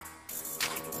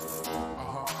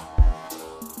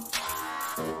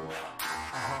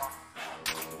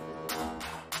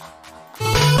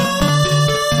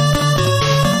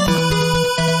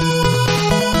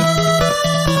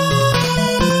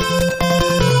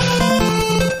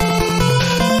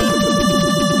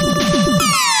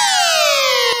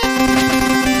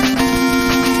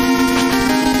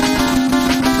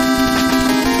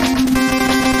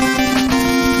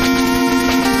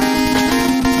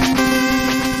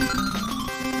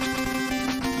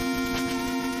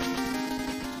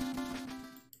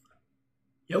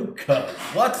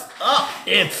What's up?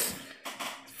 It's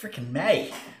freaking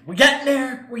May. We're getting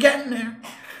there. We're getting there.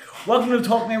 Welcome to the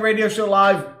Talkman Radio Show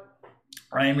Live.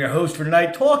 I am your host for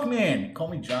tonight, Talkman. Call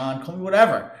me John. Call me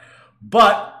whatever.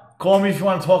 But call me if you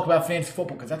want to talk about fantasy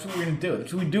football, because that's what we're going to do.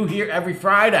 That's what we do here every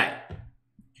Friday. In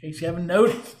case you haven't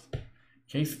noticed. In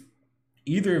case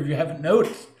either of you haven't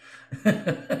noticed.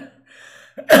 I'm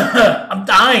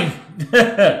dying.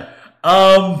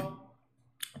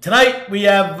 Tonight we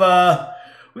have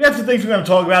some things we're going to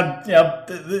talk about. You know,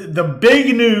 the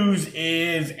big news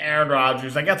is Aaron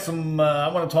Rodgers. I got some. I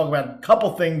want to talk about a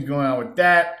couple things going on with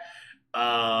that,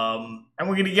 and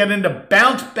we're going to get into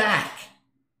bounce back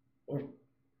or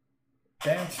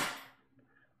bounce.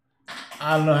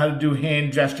 I don't know how to do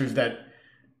hand gestures that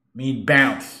mean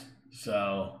bounce.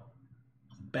 So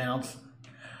bounce.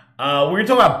 We're going to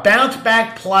talk about bounce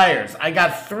back players. I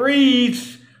got three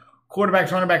each: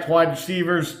 quarterbacks, running backs, wide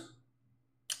receivers.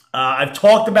 I've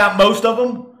talked about most of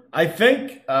them, I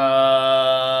think.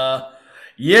 Yeah,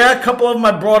 a couple of them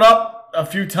I brought up a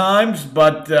few times,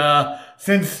 but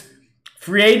since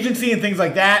free agency and things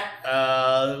like that,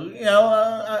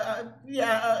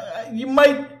 you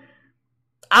might.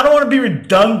 I don't want to be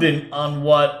redundant on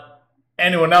what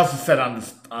anyone else has said on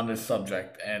this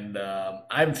subject, and I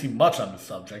haven't seen much on this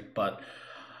subject, but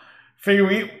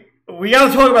figure we got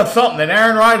to talk about something. And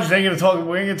Aaron Rodgers we ain't going to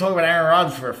talk about Aaron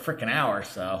Rodgers for a freaking hour.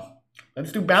 So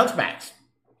let's do bounce backs.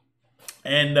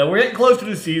 And we're getting close to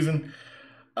the season.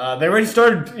 They already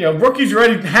started. Rookies are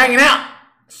already hanging out.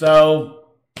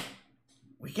 So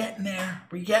we're getting there.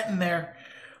 We're getting there.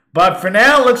 But for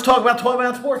now, let's talk about 12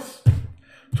 Ounce Sports.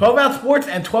 12 Ounce Sports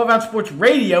and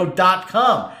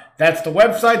 12OunceSportsRadio.com. That's the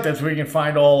website. That's where you can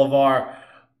find all of our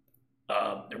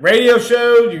radio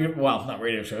shows. Not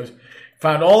radio shows.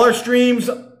 Find all our streams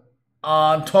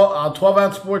on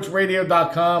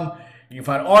 12OunceSportsRadio.com. You can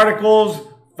find articles,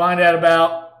 find out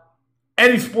about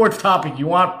any sports topic you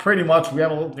want, pretty much. We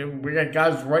got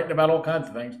guys writing about all kinds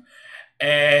of things.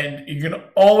 And you can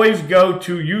always go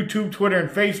to YouTube, Twitter, and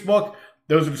Facebook.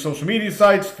 Those are the social media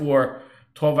sites for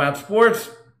 12 Ounce Sports.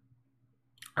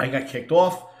 I got kicked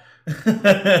off.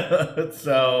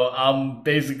 So I'm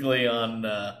basically on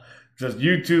just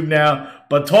YouTube now.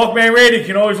 But Talkman Radio, you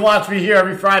can always watch me here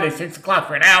every Friday, 6 o'clock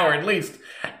for an hour at least.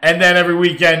 And then every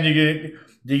weekend you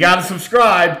got to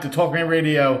subscribe to Talkman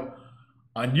Radio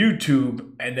on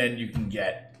YouTube. And then you can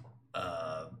get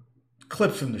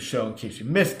clips from the show in case you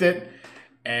missed it.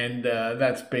 And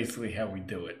that's basically how we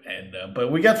do it. And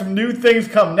but we got some new things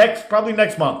come probably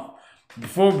next month.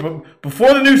 Before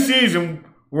the new season,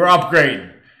 we're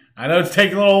upgrading. I know it's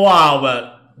taking a little while,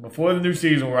 but before the new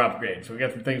season, we're upgrading. So we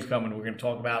got some things coming we're going to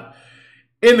talk about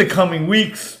in the coming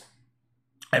weeks,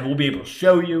 and we'll be able to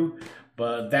show you,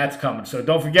 but that's coming. So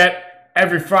don't forget,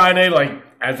 every Friday, like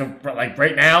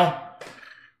right now,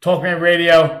 Talkman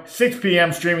Radio, 6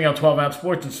 p.m., streaming on 12 Ounce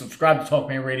Sports, and subscribe to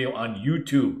Talkman Radio on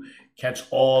YouTube. Catch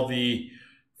all the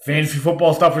fantasy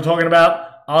football stuff we're talking about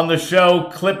on the show,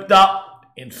 clipped up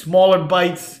in smaller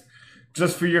bites,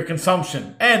 just for your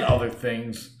consumption and other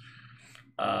things.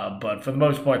 But for the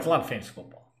most part, it's a lot of fantasy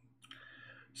football.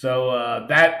 So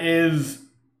that is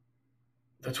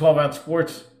the 12 Ounce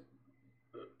Sports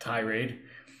tirade.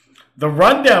 The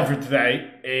rundown for today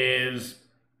is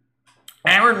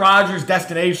Aaron Rodgers'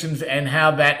 destinations and how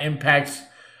that impacts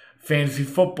fantasy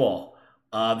football.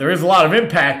 There is a lot of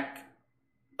impact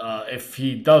if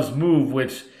he does move,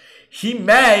 which he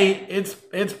may.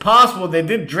 It's possible. They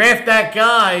did draft that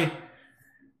guy,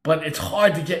 but it's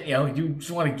hard to get. You just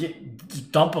want to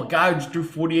dump a guy who just threw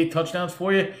 48 touchdowns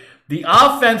for you. The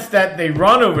offense that they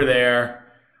run over there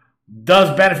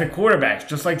does benefit quarterbacks,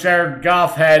 just like Jared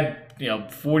Goff had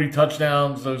 40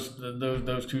 touchdowns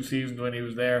those 2 seasons when he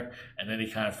was there, and then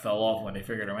he kind of fell off when they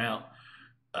figured him out.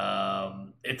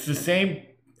 It's the same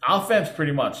offense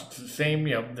pretty much. It's the same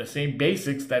the same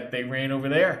basics that they ran over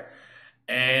there.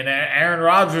 And Aaron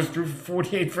Rodgers threw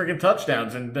 48 freaking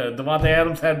touchdowns, and Devontae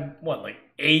Adams had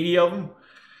 80 of them.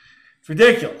 It's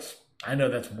ridiculous. I know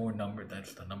that's more number.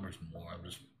 That's the numbers more. I'm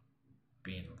just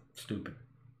being stupid.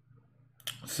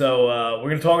 So we're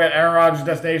going to talk about Aaron Rodgers'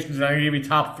 destinations, and I'm going to give you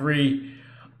top 3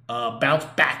 bounce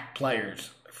back players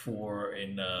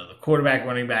in the quarterback,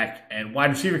 running back, and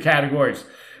wide receiver categories.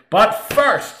 But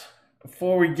first,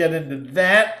 before we get into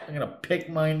that, I'm going to pick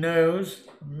my nose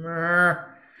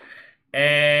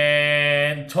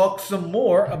and talk some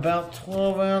more about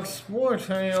 12 Ounce Sports.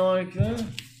 How do you like that?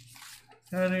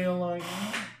 How do you like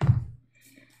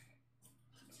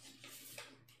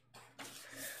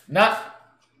that?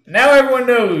 Now everyone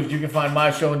knows you can find my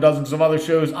show and dozens of other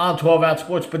shows on 12 Ounce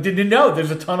Sports, but did you know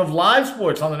there's a ton of live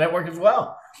sports on the network as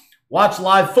well? Watch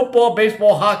live football,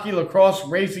 baseball, hockey, lacrosse,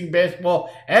 racing, basketball,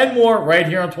 and more right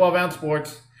here on 12 Ounce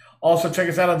Sports. Also, check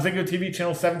us out on Zingo TV,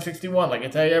 channel 761. Like I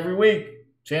tell you every week,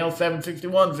 channel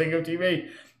 761, Zingo TV.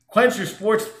 Quench your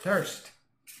sports thirst.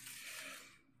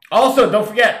 Also, don't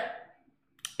forget,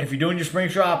 if you're doing your spring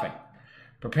shopping,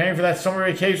 preparing for that summer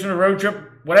vacation or road trip,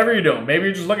 whatever you're doing, maybe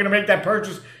you're just looking to make that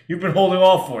purchase you've been holding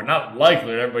off for. Not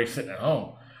likely that everybody's sitting at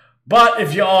home. But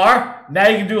if you are, now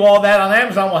you can do all that on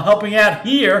Amazon while helping out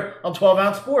here on 12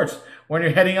 Ounce Sports. When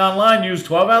you're heading online, use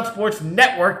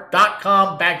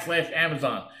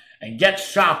 12OunceSportsNetwork.com/Amazon and get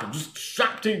shopping. Just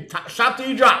shop till you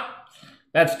drop.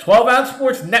 That's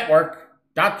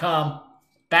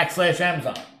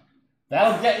 12OunceSportsNetwork.com/Amazon.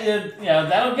 That'll get you,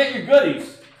 that'll get your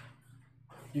goodies.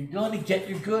 You're going to get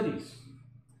your goodies.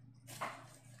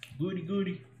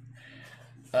 Goody.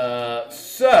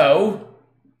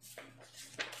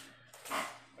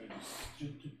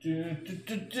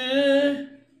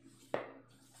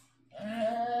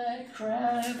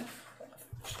 Crap.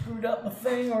 Screwed up my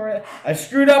thing already. I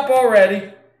screwed up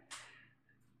already.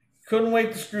 Couldn't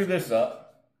wait to screw this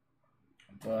up.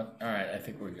 But, alright, I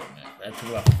think we're good now. That took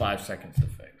about 5 seconds to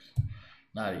fix.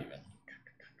 Not even.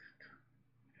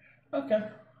 Okay.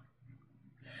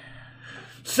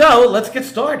 So, let's get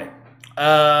started.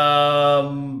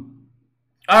 Alright,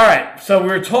 so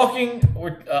we're talking,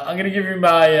 I'm going to give you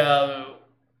my,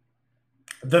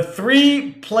 the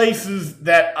 3 places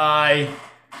that I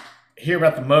hear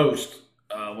about the most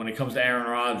when it comes to Aaron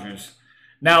Rodgers.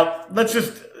 Now, let's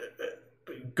just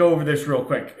go over this real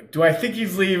quick. Do I think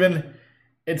he's leaving?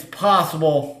 It's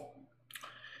possible.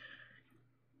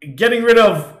 Getting rid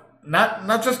of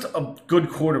not just a good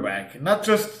quarterback, not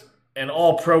just an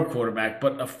all-pro quarterback,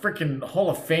 but a freaking Hall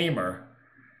of Famer.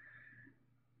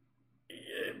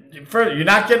 You're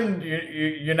not getting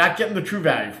the true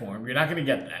value for him. You're not going to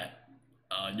get that.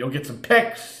 You'll get some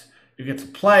picks. You'll get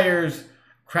some players.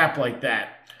 Crap like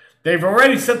that. They've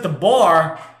already set the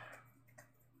bar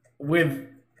with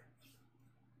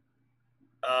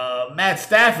Matt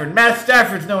Stafford. Matt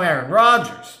Stafford's no Aaron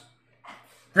Rodgers.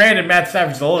 Granted, Matt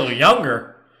Stafford's a little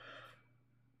younger,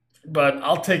 but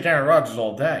I'll take Aaron Rodgers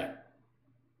all day.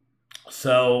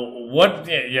 So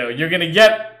you're going to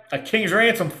get a king's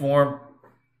ransom for him.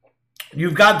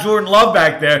 You've got Jordan Love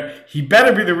back there. He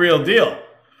better be the real deal.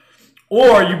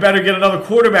 Or you better get another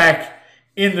quarterback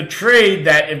in the trade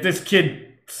that if this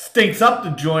kid stinks up the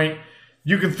joint,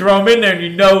 you can throw him in there and you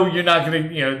know you're not going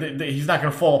to, he's not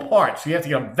going to fall apart. So you have to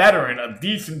get a veteran, a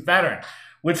decent veteran,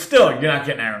 which still, you're not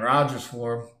getting Aaron Rodgers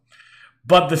for him.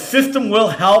 But the system will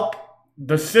help.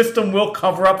 The system will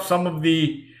cover up some of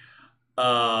the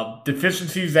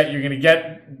deficiencies that you're going to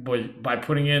get by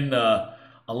putting in a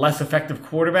less effective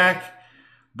quarterback.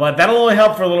 But that'll only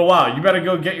help for a little while. You better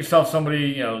go get yourself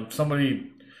somebody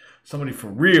for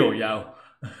real,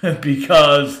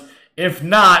 because if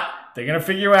not, they're going to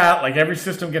figure out, like every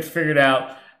system gets figured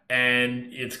out,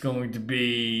 and it's going to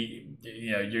be,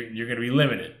 you're going to be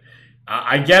limited.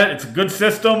 I get it. It's a good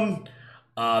system,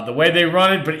 the way they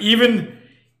run it, but even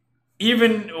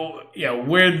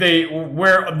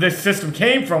where this system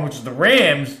came from, which is the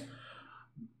Rams,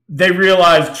 they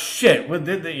realized, shit,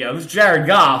 this Jared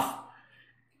Goff,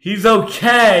 he's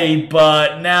okay,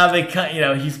 but now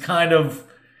he's kind of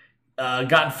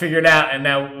gotten figured out, and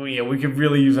now we could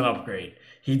really use an upgrade.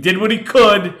 He did what he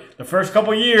could the first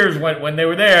couple of years when they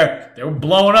were there. They were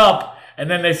blowing up, and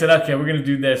then they said, okay, we're going to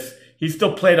do this. He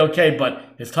still played okay, but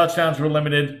his touchdowns were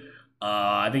limited.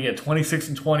 I think he had 26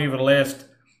 and 20 over the last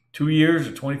 2 years,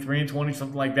 or 23 and 20,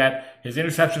 something like that. His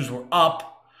interceptions were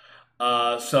up,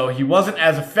 so he wasn't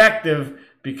as effective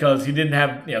because he didn't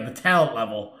have the talent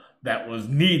level that was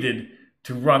needed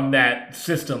to run that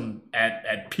system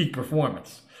at peak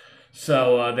performance.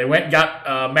 So they went and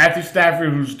got Matthew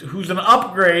Stafford, who's an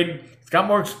upgrade. He's got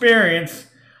more experience.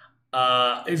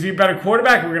 Is he a better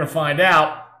quarterback? We're going to find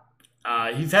out.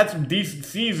 He's had some decent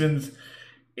seasons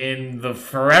in the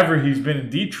forever he's been in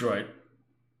Detroit.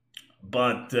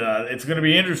 But it's going to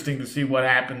be interesting to see what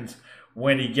happens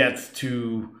when he gets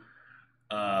to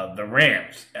the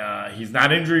Rams. He's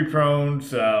not injury prone,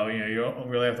 so you don't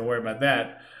really have to worry about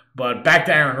that. But back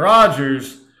to Aaron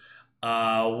Rodgers.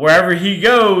 Wherever he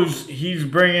goes, he's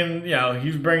bringing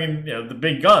the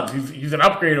big guns. He's an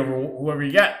upgrade over whoever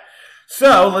you get.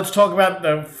 So let's talk about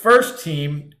the first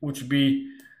team, which would be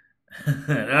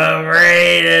the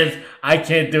Raiders. I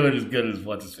can't do it as good as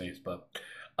what's his face, but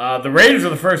the Raiders are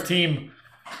the first team.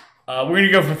 We're going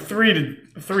to go from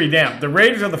 3 down. The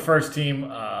Raiders are the first team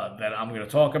that I'm going to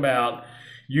talk about.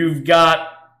 You've got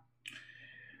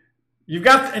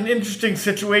an interesting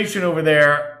situation over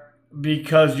there.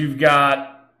 Because you've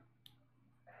got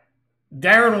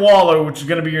Darren Waller, which is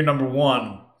going to be your number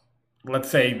one, let's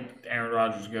say Aaron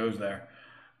Rodgers goes there.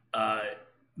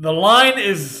 The line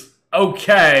is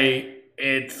okay.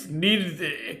 It's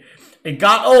needed. It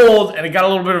got old and it got a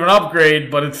little bit of an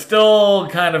upgrade, but it's still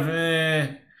kind of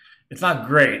it's not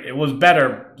great. It was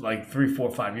better like 3,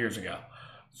 4, 5 years ago.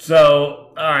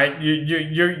 So all right,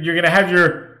 you're gonna have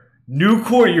your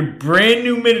your brand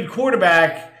new minted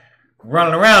quarterback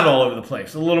running around all over the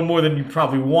place, a little more than you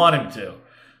probably want him to.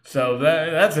 So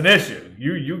that's an issue.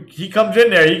 He comes in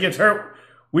there, he gets hurt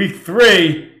week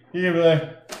 3. You're gonna be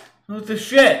like, what the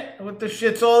shit? What the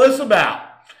shit's all this about?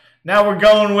 Now we're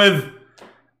going with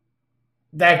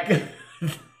that.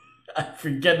 I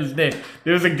forget his name.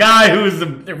 There's a guy who was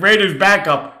the Raiders'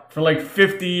 backup for like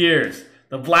 50 years.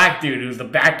 The black dude who was the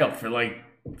backup for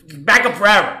backup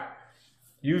forever.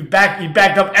 He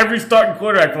backed up every starting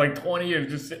quarterback for like 20 years,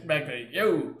 just sitting back there.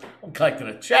 Yo, I'm collecting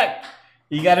a check.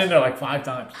 He got in there like 5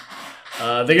 times.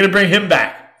 They're gonna bring him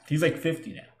back. He's like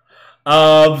 50 now.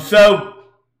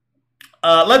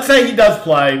 Let's say he does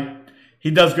play. He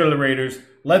does go to the Raiders.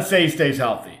 Let's say he stays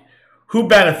healthy. Who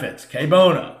benefits? Que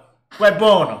bono. Que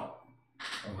bono.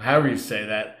 Or however you say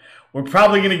that. You're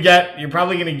probably going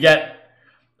to get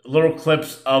little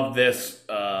clips of this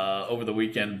over the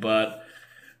weekend, but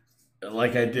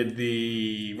like I did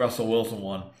the Russell Wilson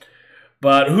one.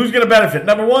 But who's going to benefit?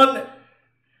 Number one,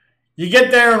 you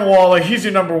get Darren Waller. He's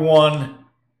your number one.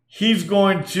 He's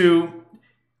going to...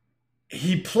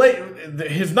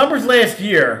 His numbers last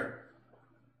year,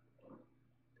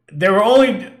 they were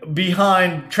only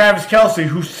behind Travis Kelce,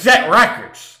 who set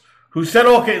records. Who set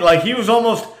he was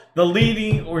almost the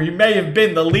leading, or he may have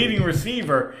been the leading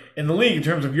receiver in the league in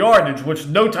terms of yardage, which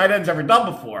no tight end's ever done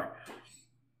before.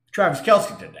 Travis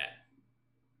Kelce did that.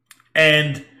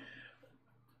 And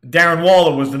Darren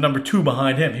Waller was the number 2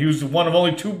 behind him. He was one of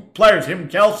only 2 players, him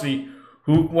and Kelce,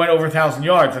 who went over 1,000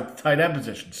 yards at the tight end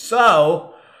position.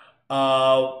 So,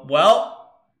 how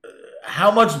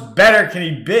much better can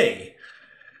he be?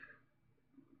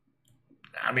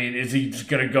 I mean, is he just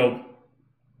going to go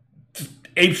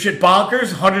apeshit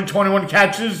bonkers? 121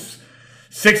 catches,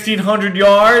 1,600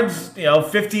 yards,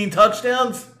 15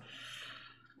 touchdowns?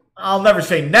 I'll never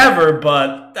say never,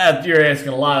 but you're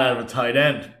asking a lot out of a tight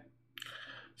end.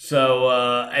 So,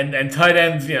 and tight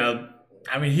ends,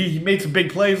 he made some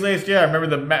big plays last year. I remember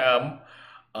the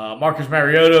Marcus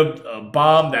Mariota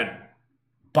bomb that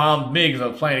bombed me because I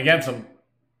was playing against him.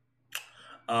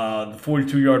 The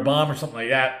 42-yard bomb or something like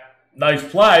that. Nice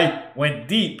play, went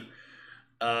deep.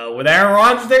 With Aaron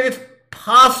Rodgers there, it's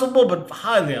possible, but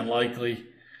highly unlikely.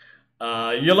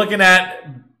 You're looking at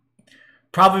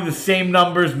probably the same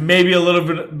numbers, maybe a little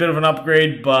bit of an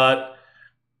upgrade, but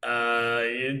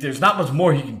there's not much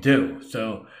more he can do.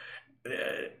 So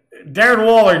Darren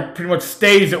Waller pretty much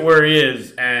stays at where he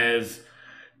is as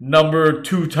number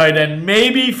 2 tight end.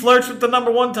 Maybe flirts with the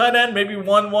number 1 tight end, maybe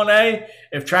 1A.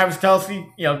 If Travis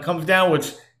Kelce, comes down,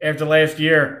 which after last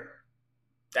year,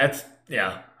 it's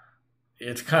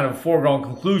kind of a foregone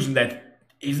conclusion that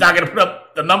he's not going to put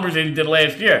up the numbers that he did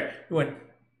last year. He went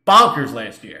bonkers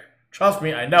last year. Trust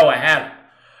me, I know, I had him.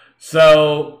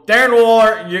 So, Darren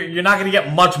Waller, you're not going to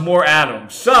get much more out of him.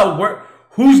 So,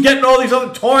 who's getting all these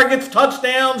other targets,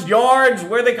 touchdowns, yards?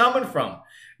 Where are they coming from?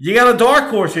 You got a dark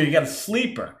horse here. You got a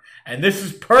sleeper. And this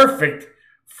is perfect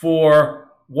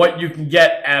for what you can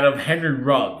get out of Henry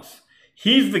Ruggs.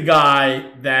 He's the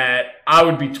guy that I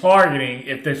would be targeting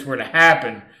if this were to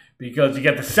happen, because you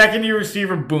get the second-year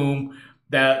receiver boom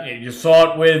that you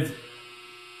saw it with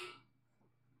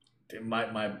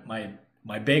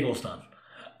my bagel's done.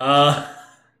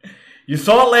 You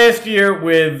saw it last year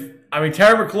with,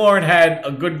 Terry McLaurin had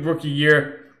a good rookie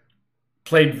year,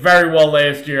 played very well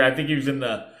last year. I think he was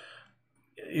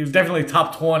definitely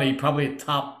top 20, probably a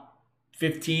top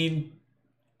 15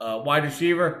 wide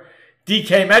receiver.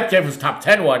 DK Metcalf was top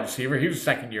 10 wide receiver. He was a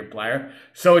second-year player.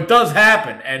 So it does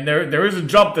happen, and there is a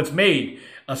jump that's made,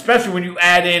 especially when you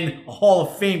add in a Hall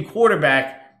of Fame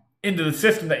quarterback into the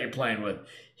system that you're playing with.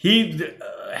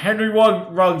 Henry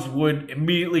Ruggs would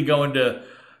immediately go into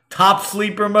top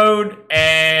sleeper mode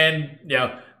and,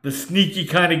 the sneaky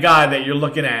kind of guy that you're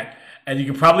looking at. And you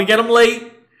can probably get him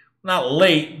late. Not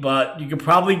late, but you could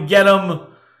probably get him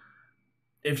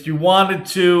if you wanted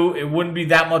to. It wouldn't be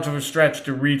that much of a stretch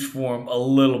to reach for him a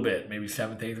little bit, maybe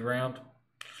 7th, 8th round.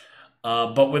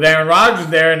 But with Aaron Rodgers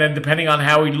there, and then depending on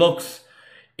how he looks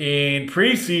in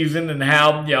preseason and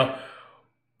how,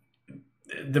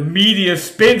 the media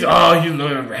spins, he's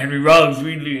Henry Ruggs,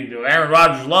 Aaron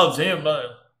Rodgers loves him.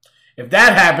 If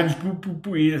that happens,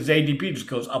 his ADP just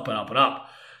goes up and up and up.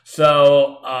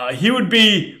 So he would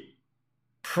be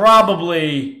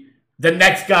probably the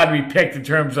next guy to be picked in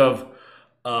terms of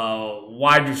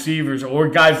wide receivers or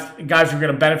guys who are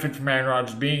going to benefit from Aaron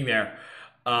Rodgers being there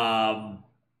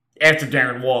after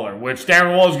Darren Waller, which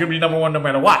Darren Waller is going to be number one no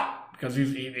matter what, because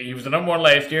he was the number one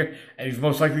last year, and he's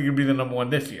most likely going to be the number one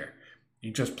this year.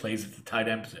 He just plays at the tight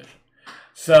end position.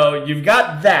 So you've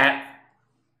got that.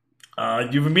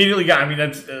 You've immediately got,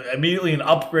 that's immediately an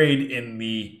upgrade in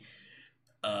the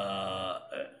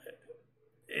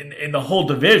in the whole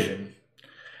division.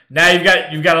 Now you've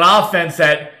got an offense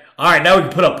that, all right, now we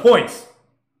can put up points.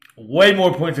 Way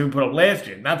more points than we put up last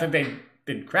year. Not that they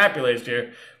did crappy last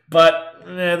year, but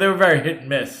they were very hit and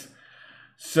miss.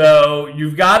 So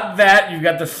you've got that. You've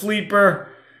got the sleeper.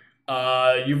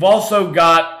 You've also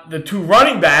got the two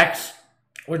running backs,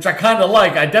 which I kind of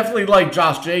like. I definitely like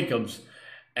Josh Jacobs.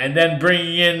 And then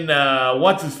bringing in,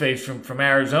 what's-his-face from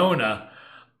Arizona,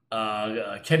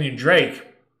 Kenyon Drake.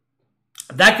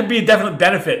 That could be a definite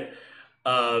benefit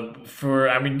for,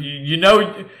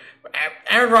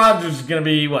 Aaron Rodgers is going to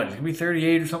be, what, he's going to be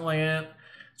 38 or something like that?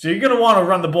 So you're going to want to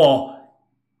run the ball.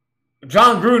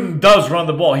 John Gruden does run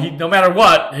the ball. No matter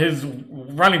what, his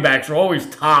running backs are always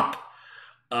top.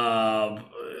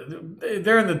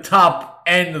 They're in the top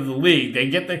end of the league. They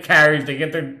get their carries. They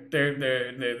get their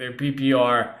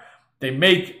PPR.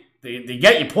 They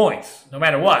get you points no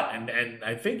matter what. And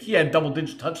I think he had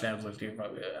double-digit touchdowns last year.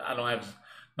 I don't have his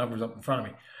numbers up in front of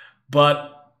me.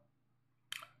 But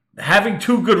having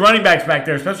two good running backs back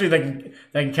there, especially if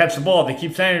they can catch the ball. They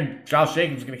keep saying Josh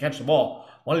Jacobs is going to catch the ball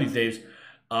one of these days.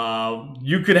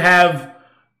 You could have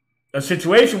a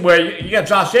situation where you got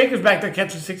Josh Jacobs back there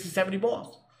catching 60, 70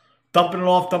 balls. Dumping it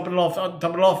off,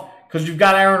 because you've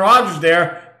got Aaron Rodgers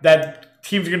there that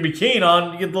teams are going to be keen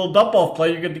on. You get a little dump-off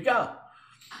play, you're good to go.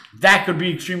 That could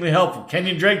be extremely helpful.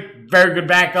 Kenyon Drake, very good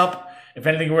backup. If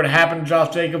anything were to happen to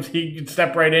Josh Jacobs, he could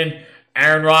step right in.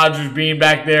 Aaron Rodgers being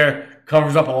back there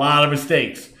covers up a lot of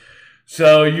mistakes.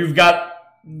 So you've got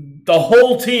the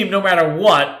whole team, no matter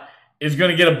what, is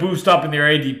going to get a boost up in their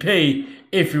ADP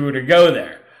if you were to go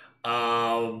there.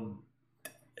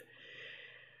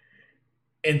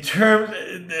 In terms,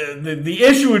 the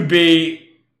issue would be,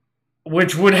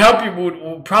 which would help you,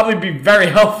 would probably be very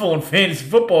helpful in fantasy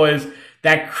football, is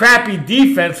that crappy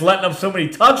defense letting up so many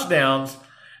touchdowns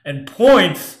and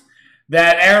points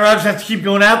that Aaron Rodgers has to keep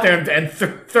going out there and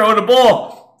throwing the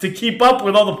ball to keep up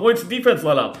with all the points the defense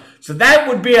let up. So that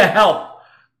would be a help,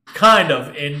 kind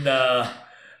of, in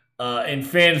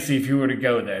fantasy if you were to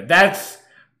go there. That's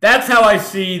how I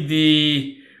see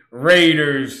the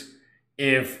Raiders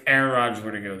if Aaron Rodgers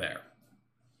were to go there.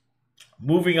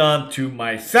 Moving on to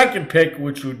my second pick,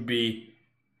 which would be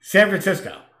San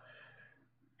Francisco.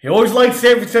 He always liked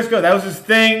San Francisco. That was his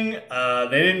thing.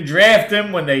 They didn't draft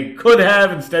him when they could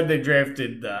have. Instead, they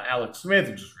drafted Alex Smith,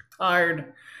 who just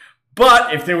retired.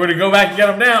 But if they were to go back and get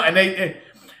him now,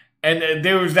 and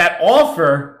there was that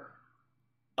offer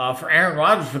for Aaron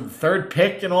Rodgers for the third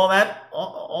pick and all that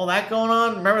going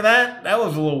on. Remember that? That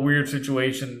was a little weird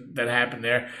situation that happened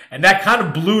there, and that kind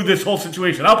of blew this whole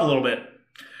situation up a little bit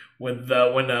with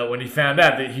when he found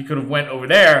out that he could have went over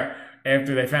there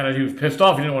after they found out he was pissed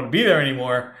off. He didn't want to be there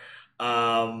anymore.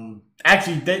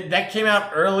 Actually, that came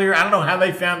out earlier. I don't know how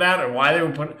they found out or why they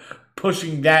were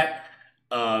pushing that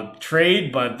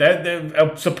trade, but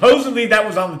supposedly that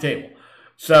was on the table.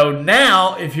 So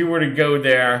now, if you were to go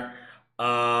there,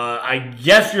 I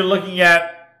guess you're looking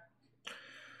at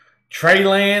Trey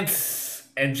Lance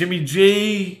and Jimmy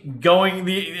G going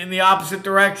in the opposite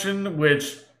direction,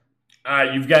 which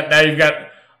you've got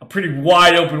a pretty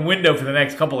wide open window for the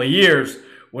next couple of years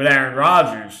with Aaron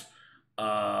Rodgers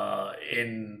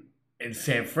in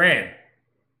San Fran.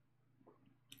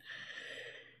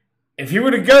 If you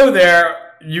were to go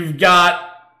there, you've got,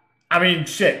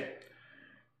 shit.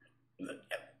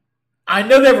 I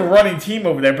know they have a running team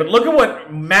over there, but look at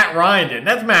what Matt Ryan did.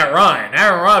 That's Matt Ryan.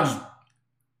 Aaron Rodgers,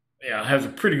 has a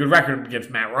pretty good record against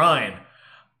Matt Ryan.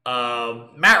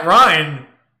 Matt Ryan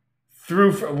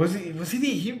threw for, was he the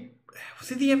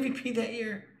MVP that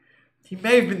year? He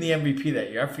may have been the MVP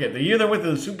that year. I forget. The year they went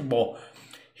to the Super Bowl,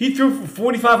 he threw for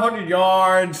 4,500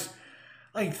 yards,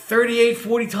 like 38,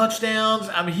 40 touchdowns.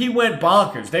 He went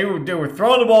bonkers. They were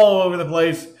throwing the ball all over the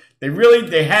place.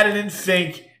 They had it in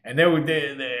sync. And they were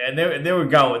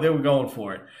going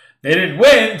for it. They didn't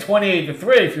win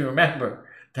 28-3, if you remember.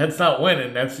 That's not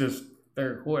winning. That's just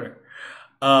third quarter.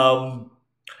 But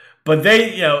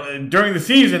they, during the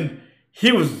season,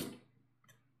 he was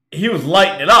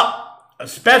lighting it up,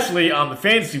 especially on the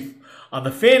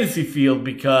fantasy field,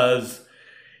 because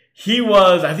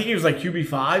I think he was like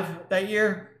QB5 that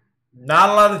year. Not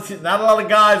a lot of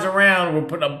guys around were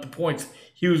putting up the points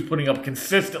he was putting up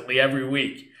consistently every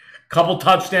week. couple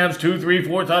touchdowns, 2, 3,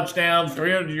 4 touchdowns,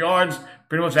 300 yards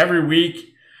pretty much every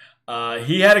week.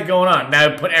 He had it going on.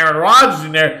 Now, put Aaron Rodgers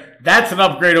in there, that's an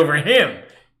upgrade over him.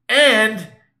 And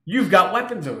you've got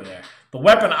weapons over there. The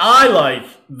weapon I like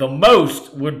the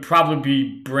most would probably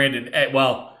be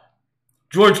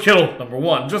George Kittle, number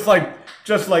one. Just like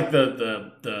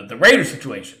the Raiders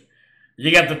situation.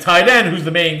 You got the tight end, who's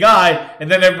the main guy, and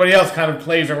then everybody else kind of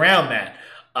plays around that.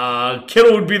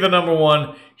 Kittle would be the number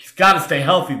one. He's got to stay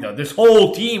healthy, though. This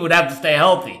whole team would have to stay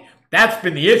healthy. That's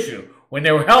been the issue. When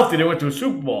they were healthy, they went to a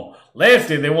Super Bowl. Last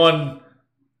year, they won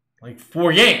like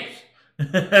 4 games.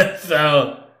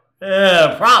 So,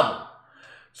 problem.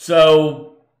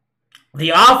 So,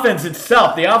 the offense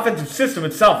itself, the offensive system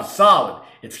itself is solid.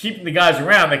 It's keeping the guys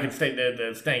around that can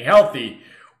staying healthy,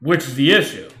 which is the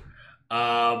issue.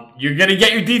 You're going to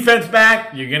get your defense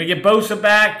back. You're going to get Bosa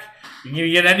back. You're going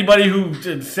to get anybody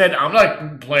who said, I'm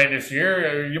not playing this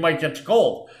year. You might catch a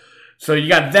cold. So you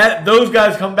got those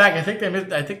guys come back. I think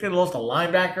they lost a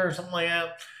linebacker or something like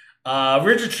that.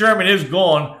 Richard Sherman is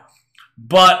gone,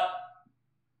 but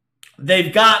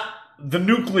they've got the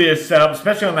nucleus set up,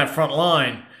 especially on that front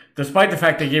line, despite the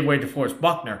fact they gave away DeForest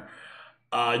Buckner.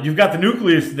 You've got the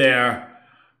nucleus there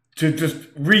to just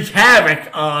wreak havoc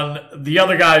on the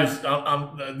other guys,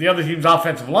 on the other team's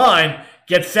offensive line,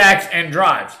 get sacks and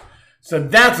drives. So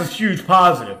that's a huge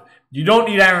positive. You don't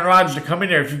need Aaron Rodgers to come in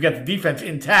there if you've got the defense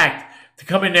intact to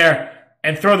come in there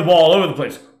and throw the ball all over the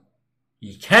place.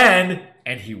 He can,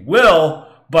 and he will,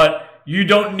 but you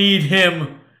don't need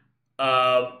him.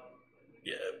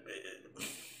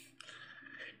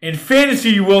 In fantasy,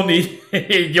 you will need,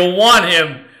 you'll want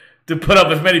him to put up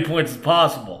as many points as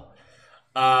possible.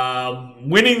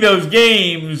 Winning those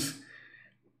games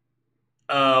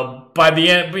by the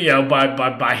end,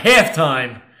 by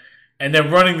halftime, and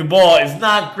then running the ball is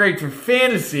not great for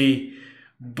fantasy.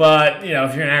 But,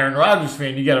 if you're an Aaron Rodgers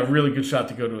fan, you got a really good shot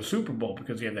to go to a Super Bowl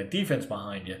because you have that defense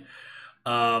behind you.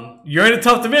 You're in a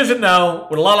tough division, though,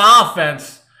 with a lot of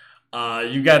offense.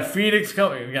 You got Phoenix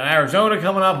coming, you got Arizona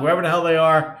coming up, whoever the hell they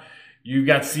are. You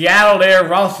got Seattle there.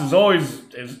 Ross is always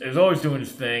doing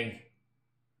his thing.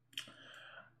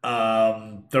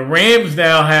 The Rams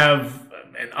now have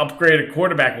an upgraded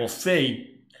quarterback. We'll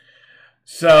see.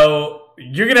 So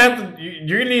you're gonna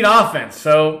need offense.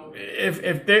 So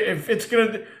if the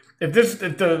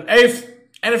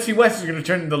NFC West is gonna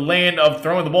turn into the land of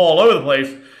throwing the ball all over the place,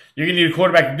 you're gonna need a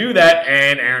quarterback to do that,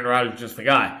 and Aaron Rodgers is just the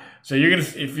guy. So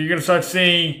if you're gonna start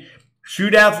seeing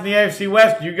shootouts in the AFC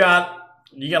West, you got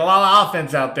a lot of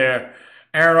offense out there.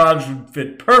 Aaron Rodgers would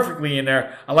fit perfectly in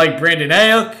there. I like Brandon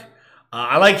Ayuk.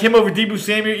 I like him over Deebo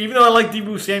Samuel, even though I liked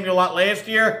Deebo Samuel a lot last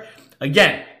year.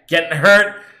 Again, getting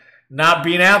hurt, not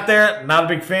being out there, not a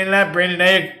big fan of that. Brandon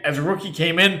Ayuk, as a rookie,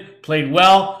 came in, played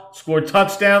well, scored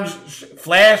touchdowns,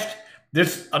 flashed.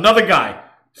 This another guy,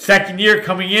 second year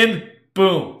coming in,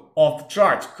 boom, off the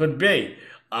charts. Could be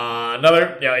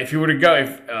another. If you were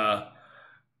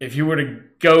to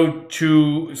go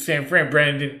to San Fran,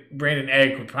 Brandon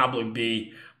Ayuk would probably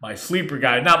be my sleeper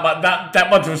guy. Not that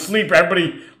much of a sleeper.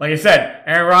 Everybody, like I said,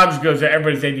 Aaron Rodgers goes there,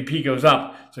 everybody's ADP goes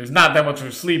up. So he's not that much of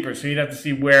a sleeper. So you'd have to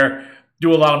see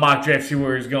do a lot of mock drafts, see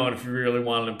where he's going if you really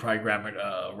wanted him, probably grab it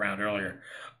around earlier.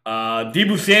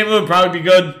 Deebo Samuel would probably be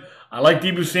good. I like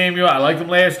Deebo Samuel. I liked him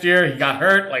last year. He got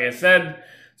hurt, like I said.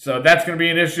 So that's going to be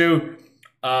an issue.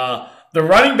 The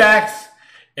running backs,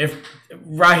 if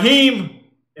Raheem,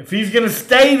 if he's going to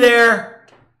stay there,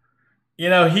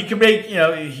 he can make,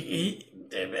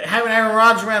 having Aaron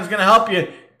Rodgers around is going to help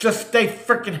you. Just stay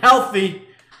freaking healthy,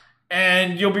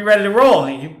 and you'll be ready to roll.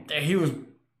 He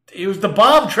was the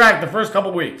bomb track the first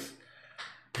couple weeks.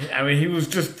 I mean, it was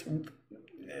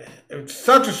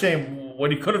such a shame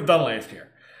what he could have done last year.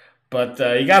 But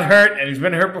he got hurt, and he's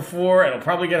been hurt before, and he'll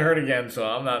probably get hurt again. So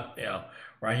I'm not,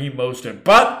 Raheem Mostert.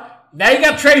 But now you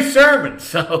got Trey Sermon,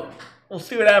 so we'll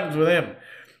see what happens with him.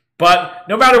 But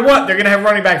no matter what, they're going to have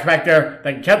running backs back there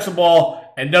that can catch the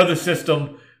ball and know the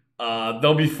system.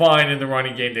 They'll be fine in the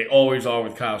running game. They always are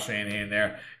with Kyle Shanahan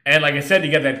there. And like I said,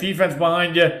 you got that defense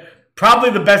behind you.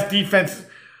 Probably the best defense,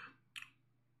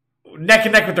 neck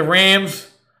and neck with the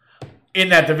Rams in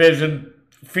that division.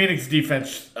 Phoenix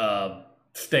defense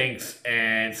stinks,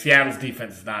 and Seattle's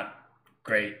defense is not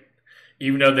great.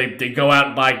 Even though they go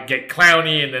out and get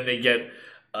Clowney, and then they get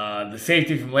the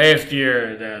safety from last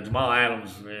year, Jamal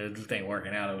Adams. It just ain't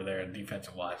working out over there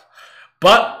defensive wise.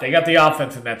 But they got the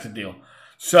offense, and that's the deal.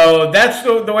 So that's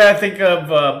the way I think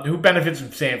of who benefits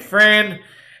from San Fran.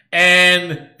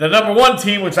 And the number one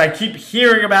team, which I keep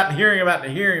hearing about,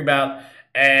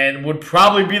 and would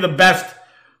probably be the best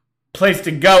place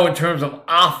to go in terms of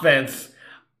offense,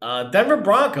 Denver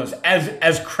Broncos,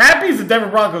 as crappy as the Denver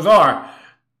Broncos are,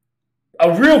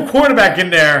 a real quarterback in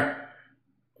there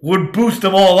would boost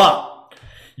them all up.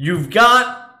 You've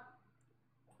got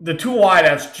the two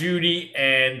wideouts, Jeudy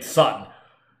and Sutton.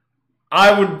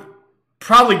 I would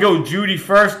probably go Jeudy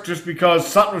first just because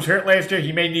Sutton was hurt last year.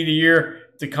 He may need a year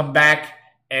to come back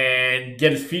and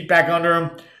get his feet back under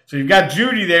him. So you've got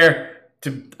Jeudy there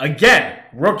to, again,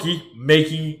 rookie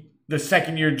making the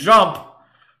second-year jump.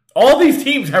 All these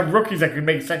teams have rookies that can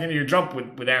make a second-year jump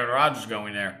with Aaron Rodgers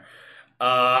going there.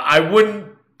 I wouldn't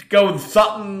go with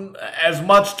Sutton as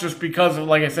much just because of,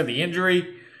 like I said, the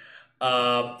injury.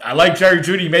 I like Jerry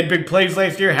Jeudy. He made big plays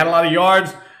last year, had a lot of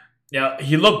yards.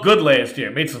 He looked good last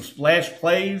year. Made some splash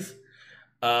plays.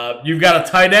 You've got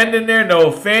a tight end in there,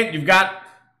 Noah Fant. You've got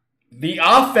the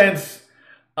offense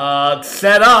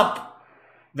set up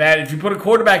that if you put a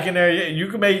quarterback in there, you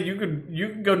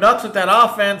can go nuts with that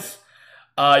offense.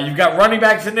 You've got running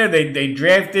backs in there. They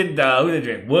drafted who they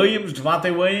drafted?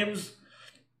 Javonte Williams.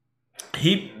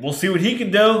 We'll see what he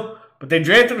can do. But they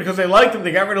drafted him because they liked him.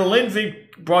 They got rid of Lindsey,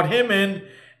 brought him in,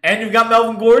 and you've got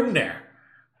Melvin Gordon there.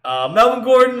 Melvin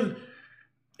Gordon,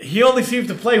 he only seems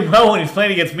to play well when he's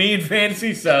playing against me in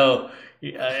fantasy. So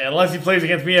unless he plays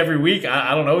against me every week,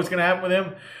 I don't know what's going to happen with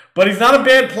him. But he's not a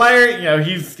bad player.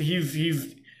 He's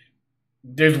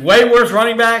there's way worse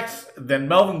running backs than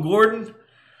Melvin Gordon.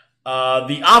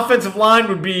 The offensive line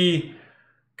would be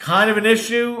kind of an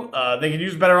issue. They can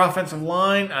use a better offensive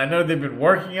line. I know they've been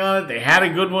working on it. They had a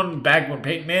good one back when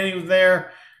Peyton Manning was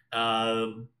there.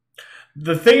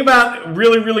 The thing about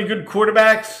really, really good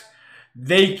quarterbacks,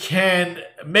 they can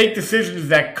make decisions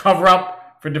that cover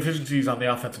up for deficiencies on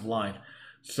the offensive line.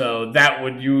 So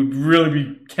you would really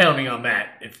be counting on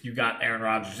that if you got Aaron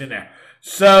Rodgers in there.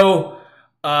 So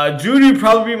Jeudy would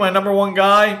probably be my number one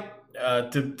guy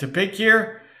to pick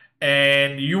here.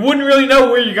 And you wouldn't really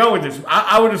know where you go with this.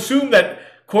 I would assume that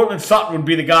Courtland Sutton would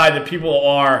be the guy that people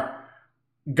are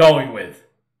going with.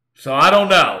 So I don't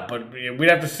know, but we'd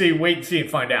have to wait and see and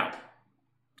find out.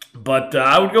 But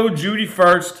I would go with Jeudy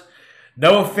first.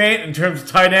 Noah Fant, in terms of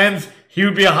tight ends, he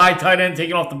would be a high tight end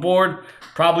taken off the board,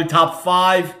 probably top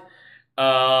 5.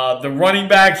 The running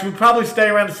backs would probably stay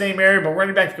around the same area, but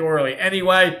running backs go early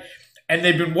anyway. And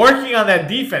they've been working on that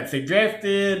defense. They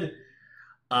drafted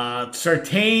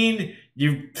Surtain.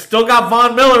 You've still got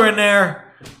Von Miller in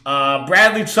there.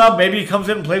 Bradley Chubb, maybe he comes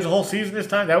in and plays the whole season this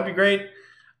time. That would be great.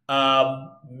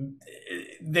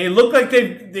 They look like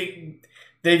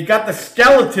they've got the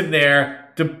skeleton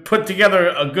there to put together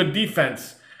a good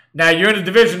defense. Now, you're in a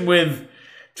division with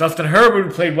Justin Herbert,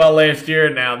 who played well last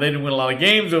year. Now, they didn't win a lot of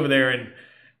games over there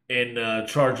in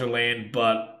Charger land,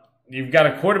 but you've got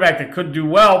a quarterback that could do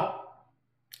well.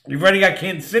 You've already got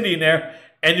Kansas City in there,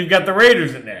 and you've got the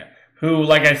Raiders in there, who,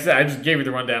 like I said, I just gave you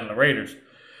the rundown on the Raiders.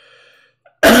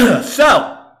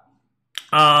 So,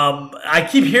 I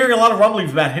keep hearing a lot of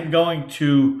rumblings about him going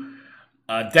to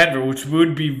Denver, which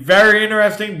would be very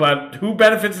interesting, but who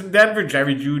benefits in Denver?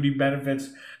 Jerry Jeudy benefits.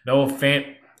 Noah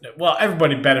Fant. Well,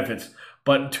 everybody benefits.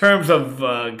 But in terms of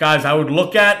guys I would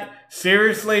look at,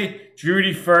 seriously,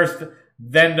 Jeudy first,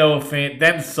 then Noah Fant,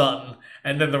 then Sutton,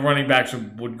 and then the running backs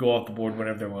would go off the board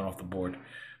whenever they went off the board.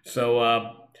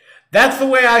 So that's the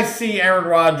way I see Aaron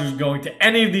Rodgers going to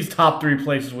any of these top 3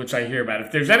 places which I hear about.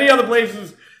 If there's any other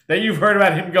places that you've heard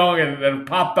about him going and that have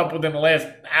popped up within the last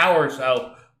hour or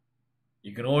so,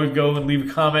 you can always go and leave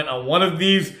a comment on one of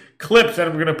these clips that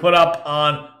I'm going to put up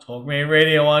on Talkman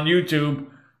Radio on YouTube.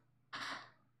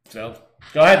 So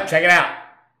go ahead, check it out.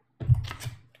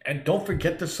 And don't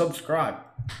forget to subscribe.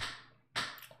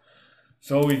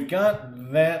 So we've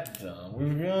got that done.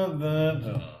 We've got that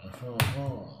done.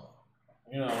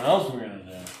 You know what else we're going to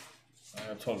do? I'm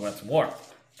going to talk about some more.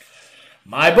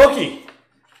 MyBookie.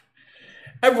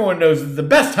 Everyone knows it's the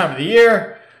best time of the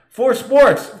year for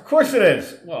sports. Of course it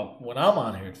is. Well, when I'm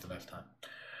on here, it's the best time.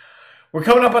 We're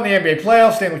coming up on the NBA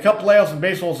playoffs, Stanley Cup playoffs, and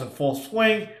baseball's in full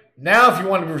swing. Now, if you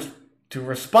want to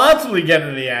responsibly get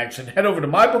into the action, head over to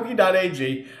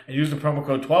mybookie.ag and use the promo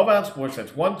code 12OunceSports.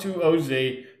 That's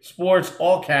 12OZ Sports,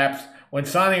 all caps, when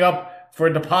signing up for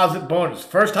a deposit bonus.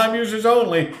 First-time users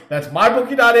only. That's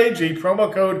mybookie.ag,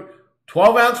 promo code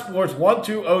 12OunceSports,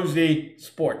 12OZ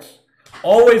Sports.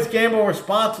 Always gamble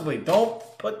responsibly. Don't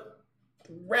put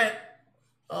rent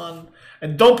on,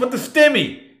 and don't put the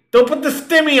stimmy. Don't put the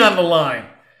stimmy on the line.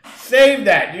 Save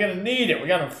that. You're going to need it. We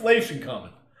got inflation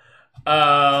coming.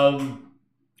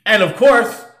 And of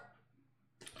course,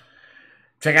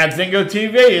 check out Zingo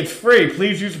TV. It's free.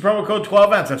 Please use the promo code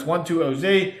 12ounce. That's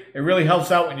 12OZ. It really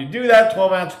helps out when you do that.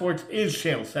 12 Ounce Sports is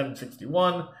channel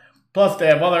 761. Plus, they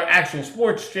have other actual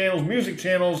sports channels, music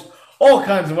channels, all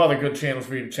kinds of other good channels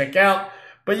for you to check out.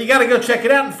 But you got to go check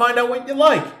it out and find out what you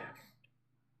like.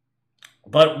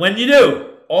 But when you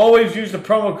do, always use the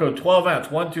promo code 12ounce,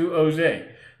 12OZ.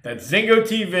 That's Zingo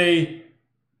TV,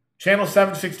 channel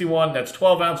 761. That's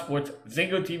 12ounce sports,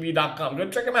 zingotv.com. Go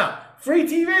check them out. Free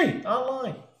TV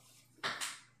online.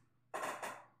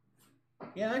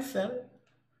 Yeah, I said it.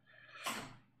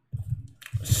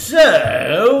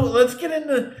 So, let's get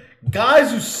into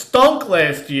guys who stunk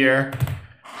last year,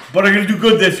 but are going to do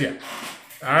good this year.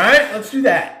 All right, let's do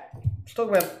that. Let's talk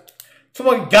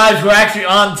about guys who are actually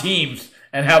on teams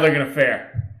and how they're going to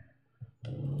fare.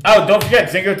 Oh, don't forget,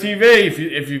 Zingo TV,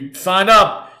 if you sign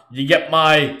up, you get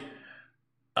my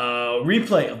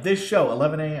replay of this show,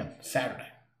 11 a.m. Saturday.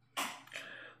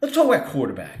 Let's talk about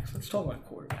quarterbacks.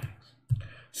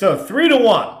 So,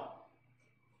 3-1.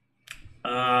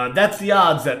 That's the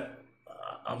odds that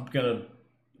I'm going to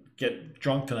get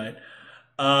drunk tonight.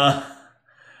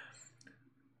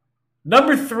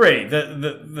 Number 3,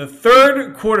 the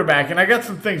third quarterback, and I got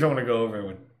some things I want to go over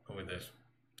with this.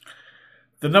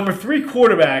 The number 3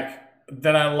 quarterback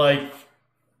that I like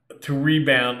to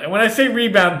rebound, and when I say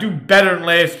rebound, do better than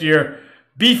last year,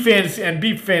 be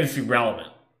fantasy relevant.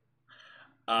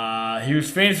 He was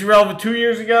fantasy relevant 2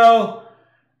 years ago.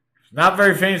 Not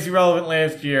very fantasy relevant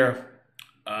last year.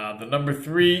 The number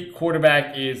 3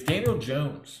 quarterback is Daniel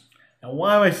Jones. Now,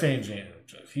 why am I saying Daniel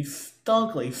Jones? He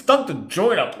stunk the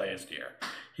joint up last year.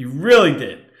 He really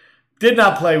did. Did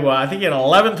not play well. I think he had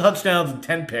 11 touchdowns and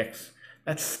 10 picks.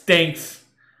 That stinks.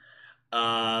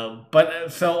 But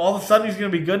so all of a sudden he's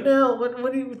going to be good now?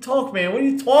 What do you talk, man? What are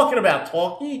you talking about,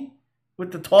 Talkie?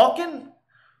 With the talking?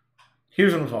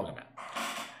 Here's what I'm talking about.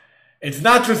 It's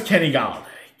not just Kenny Golladay.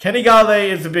 Kenny Golladay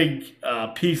is a big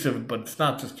piece of it, but it's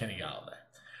not just Kenny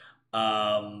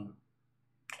Golladay.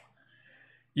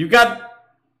 You got,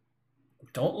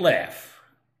 don't laugh.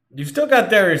 You've still got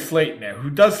Darius Slayton there, who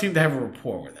does seem to have a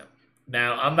rapport with him.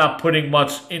 Now, I'm not putting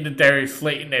much into Darius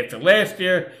Slayton after last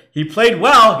year. He played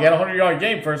well. He had a 100-yard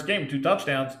game, first game, 2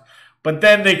 touchdowns. But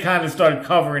then they kind of started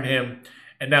covering him,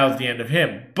 and that was the end of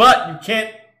him. But you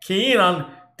can't key in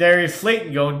on Darius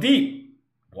Slayton going deep.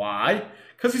 Why?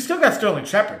 Because he's still got Sterling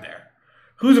Shepard there,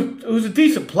 who's a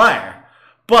decent player,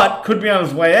 but could be on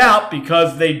his way out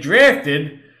because they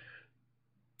drafted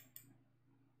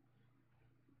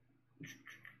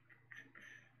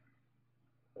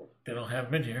they don't have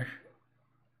him in here.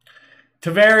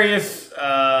 Tavarius,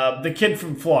 the kid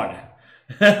from Florida.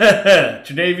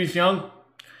 Tre'Davious Young.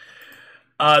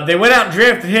 They went out and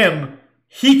drafted him.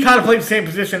 He kind of played the same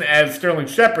position as Sterling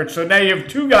Shepard, so now you have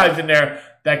 2 guys in there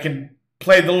that can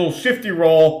play the little shifty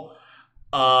role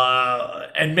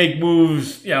and make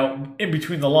moves, in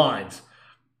between the lines.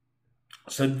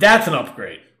 So that's an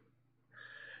upgrade.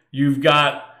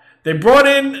 They brought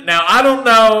in, now I don't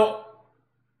know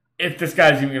if this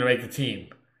guy's even going to make the team,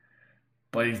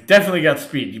 but he's definitely got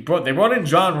speed. They brought in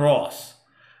John Ross.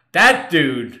 That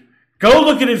dude, go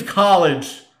look at his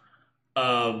college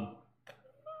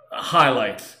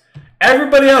highlights.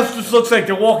 Everybody else just looks like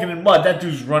they're walking in mud. That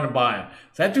dude's running by him.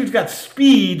 So that dude's got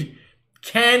speed.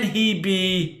 Can he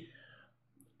be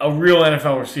a real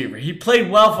NFL receiver? He played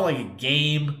well for like a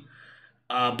game,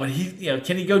 but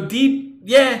can he go deep?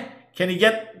 Yeah. Can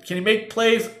he make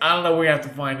plays? I don't know. We have to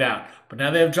find out. But now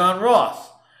they have John Ross.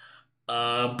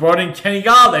 Brought in Kenny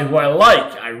Golladay, who I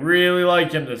like. I really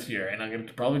like him this year, and I'm going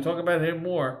to probably talk about him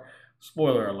more.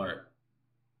 Spoiler alert.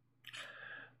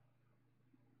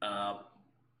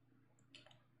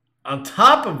 On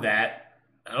top of that,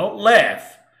 I don't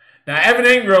laugh. Now, Evan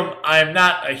Ingram, I am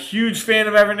not a huge fan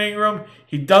of Evan Ingram.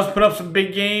 He does put up some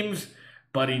big games,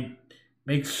 but he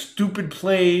makes stupid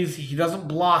plays. He doesn't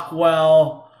block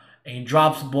well, and he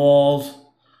drops balls.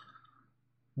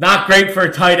 Not great for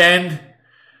a tight end,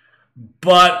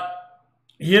 but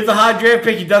he is a high draft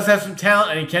pick. He does have some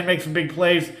talent, and he can make some big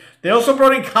plays. They also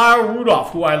brought in Kyle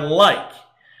Rudolph, who I like.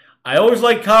 I always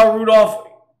like Kyle Rudolph.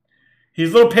 He's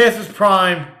a little past his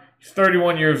prime. He's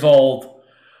 31 years old,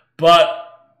 but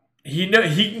he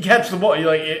can catch the ball.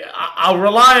 I'll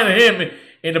rely on him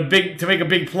to make a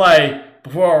big play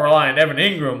before I rely on Evan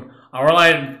Ingram. I'll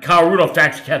rely on Kyle Rudolph to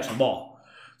actually catch the ball.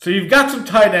 So you've got some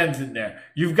tight ends in there.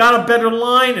 You've got a better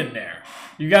line in there.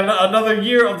 You've got another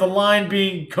year of the line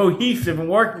being cohesive and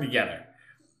working together.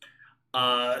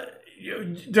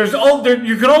 You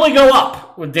can only go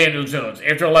up with Daniel Jones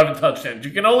after 11 touchdowns.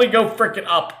 You can only go freaking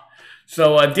up.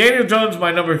 So Daniel Jones is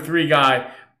my number 3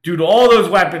 guy due to all those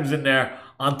weapons in there.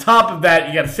 On top of that,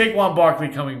 you got Saquon Barkley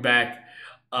coming back.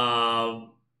 They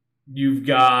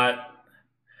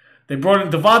brought in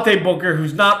Devontae Booker,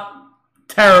 who's not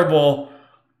terrible.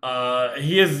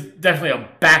 He is definitely a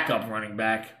backup running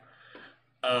back.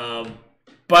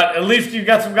 But at least you've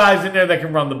got some guys in there that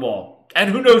can run the ball. And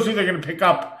who knows who they're going to pick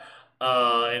up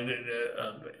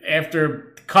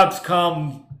after cuts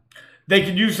come. They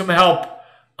can use some help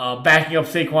backing up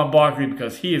Saquon Barkley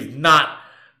because he is not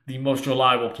the most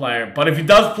reliable player. But if he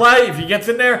does play, if he gets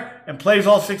in there and plays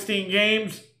all 16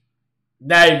 games,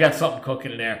 now you've got something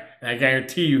cooking in there. And I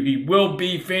guarantee you he will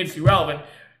be fantasy relevant,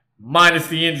 minus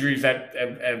the injuries that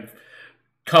have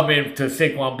come in to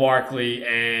Saquon Barkley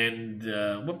and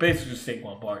basically just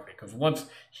Saquon Barkley, because once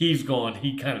he's gone,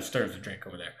 he kind of stirs the drink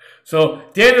over there. So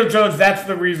Daniel Jones, that's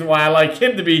the reason why I like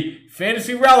him to be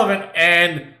fantasy relevant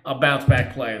and a bounce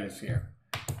back player this year.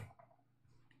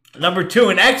 Number 2,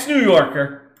 an ex-New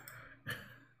Yorker.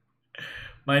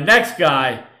 My next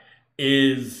guy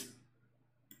is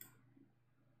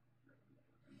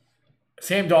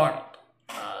Sam Darnold.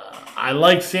 I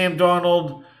like Sam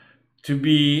Darnold to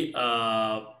be,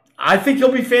 I think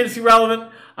he'll be fantasy relevant.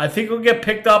 I think he'll get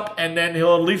picked up, and then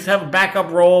he'll at least have a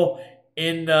backup role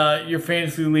in your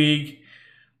fantasy league.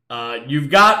 You've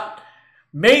got,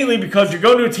 mainly because you're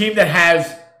going to a team that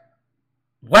has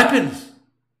weapons.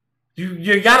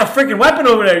 You got a freaking weapon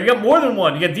over there. You got more than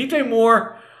one. You got DJ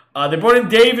Moore. They brought in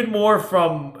David Moore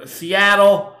from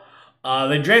Seattle.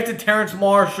 They drafted Terrence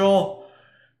Marshall.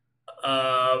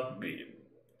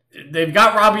 They've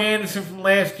got Robbie Anderson from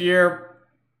last year.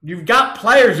 You've got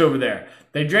players over there.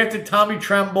 They drafted Tommy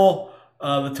Tremble,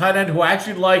 the tight end who I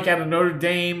actually like out of Notre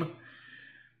Dame.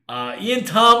 Ian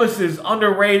Thomas is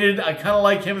underrated. I kind of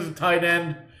like him as a tight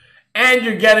end. And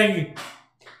you're getting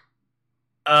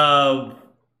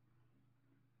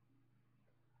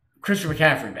Christian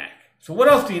McCaffrey back. So what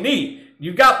else do you need?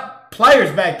 You've got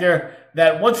players back there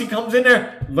that once he comes in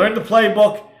there, learn the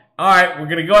playbook. All right, we're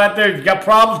going to go out there. If you got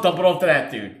problems, dump it off to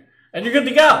that dude. And you're good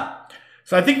to go.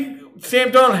 So I think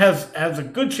Sam Darnold has a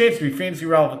good chance to be fantasy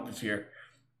relevant this year.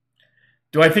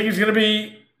 Do I think he's going to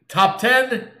be top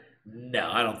 10? No,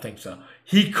 I don't think so.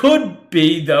 He could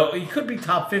be, though. He could be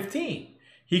top 15.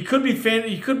 He could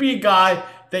be a guy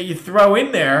that you throw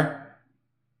in there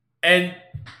and,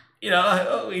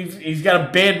 he's got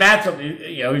a bad matchup.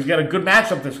 He's got a good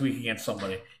matchup this week against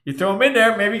somebody. You throw him in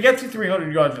there, maybe he gets you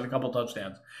 300 yards and a couple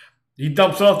touchdowns. He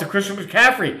dumps it off to Christian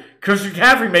McCaffrey. Christian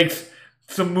McCaffrey makes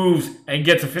some moves and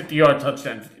gets a 50-yard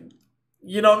touchdown.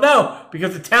 You don't know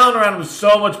because the talent around him is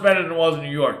so much better than it was in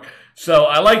New York. So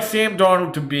I like Sam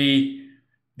Darnold to be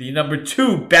the number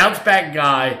 2 bounce-back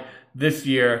guy this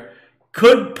year.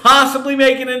 Could possibly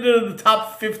make it into the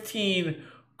top 15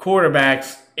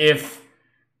 quarterbacks if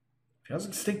he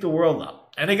doesn't stink the world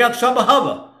up. And they got Chuba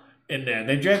Hubbard in there.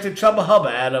 They drafted Chuba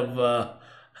Hubbard out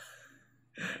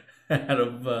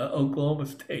of Oklahoma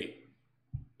State.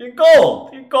 You're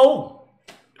gold. You're gold.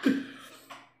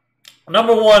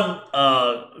 Number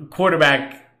 1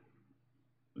 quarterback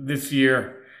this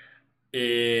year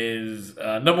is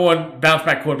number 1 bounce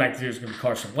back quarterback this year is going to be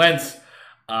Carson Wentz.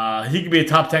 He could be a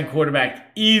top 10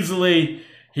 quarterback easily.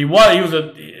 He was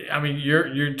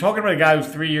you're talking about a guy who's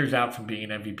 3 years out from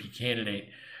being an MVP candidate,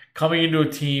 coming into a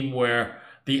team where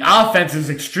the offense is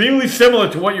extremely similar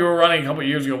to what you were running a couple of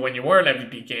years ago when you were an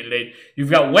MVP candidate. You've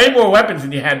got way more weapons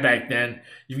than you had back then.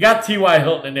 You've got T.Y.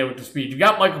 Hilton in there with the speed. You've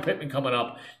got Michael Pittman coming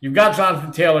up. You've got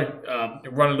Jonathan Taylor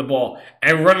running the ball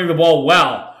and running the ball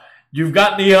well. You've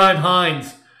got Nyheim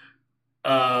Hines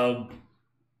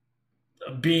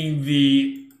being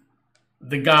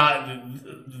the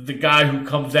guy who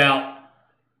comes out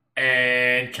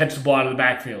and catches the ball out of the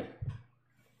backfield.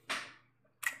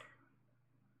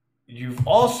 You've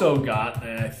also got,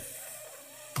 and I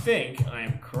think I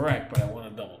am correct, but I want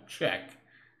to double check.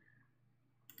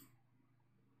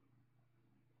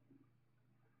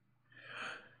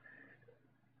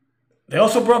 They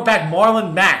also brought back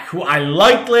Marlon Mack, who I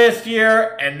liked last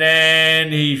year, and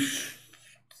then he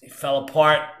fell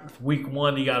apart. Week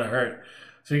 1, he got hurt.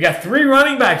 So you got 3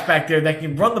 running backs back there that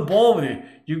can run the ball with you.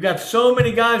 You've got so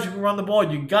many guys who can run the ball.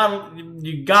 You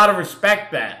gotta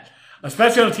respect that,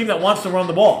 especially on a team that wants to run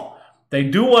the ball. They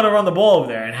do want to run the ball over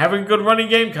there, and having a good running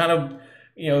game kind of,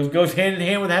 goes hand in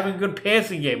hand with having a good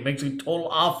passing game. Makes a total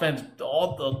offense.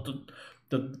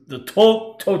 The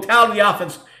totality of the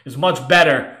offense is much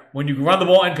better when you can run the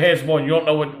ball and pass the ball and you don't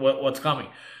know what's coming.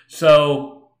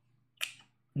 So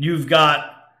you've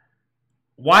got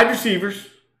wide receivers.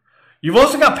 You've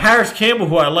also got Paris Campbell,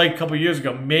 who I liked a couple of years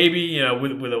ago. Maybe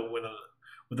with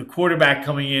a quarterback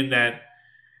coming in that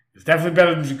is definitely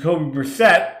better than Jacoby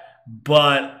Brissett,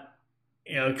 but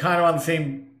kind of on the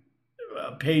same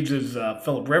page as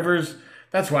Phillip Rivers.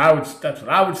 That's what I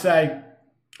would say.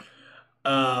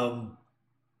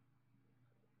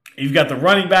 You've got the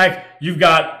running back. You've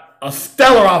got a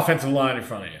stellar offensive line in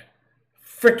front of you.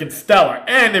 freaking stellar.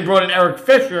 And they brought in Eric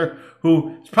Fisher,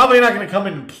 who is probably not going to come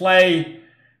in and play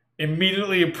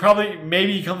immediately.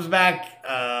 Maybe he comes back,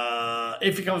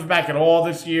 if he comes back at all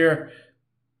this year,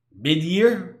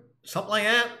 mid-year, something like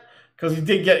that. Because he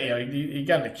did get, he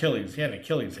got an Achilles. He had an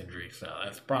Achilles injury, so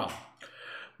that's a problem.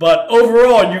 But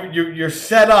overall, you're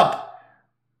set up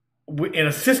in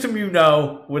a system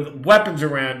with weapons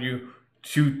around you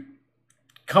to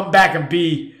come back and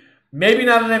be maybe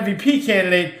not an MVP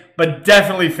candidate, but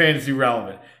definitely fantasy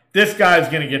relevant. This guy's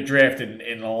going to get drafted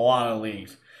in a lot of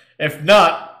leagues. If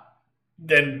not,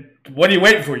 then what are you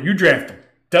waiting for? You draft him.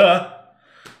 Duh.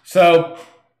 So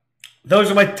those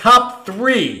are my top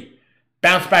 3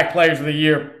 bounce back players of the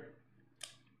year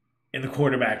in the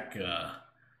quarterback realm.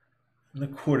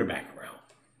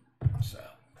 So,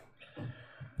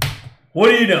 what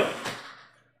are you doing?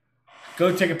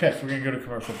 Go take a piss. We're gonna go to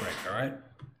commercial break. All right.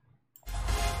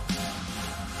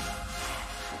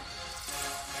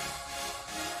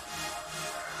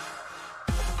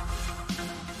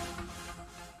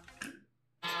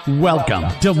 Welcome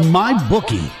to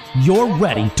MyBookie. You're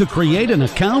ready to create an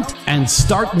account and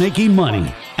start making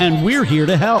money. And we're here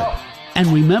to help. And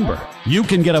remember, you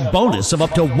can get a bonus of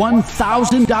up to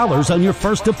 $1,000 on your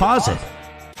first deposit.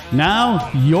 Now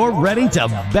you're ready to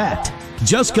bet.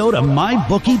 Just go to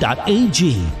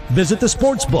mybookie.ag, visit the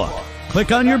sportsbook,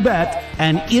 click on your bet,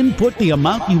 and input the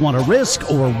amount you want to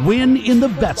risk or win in the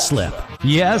bet slip.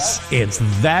 Yes, it's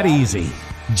that easy.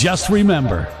 Just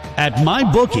remember, at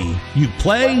MyBookie, you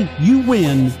play, you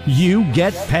win, you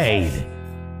get paid.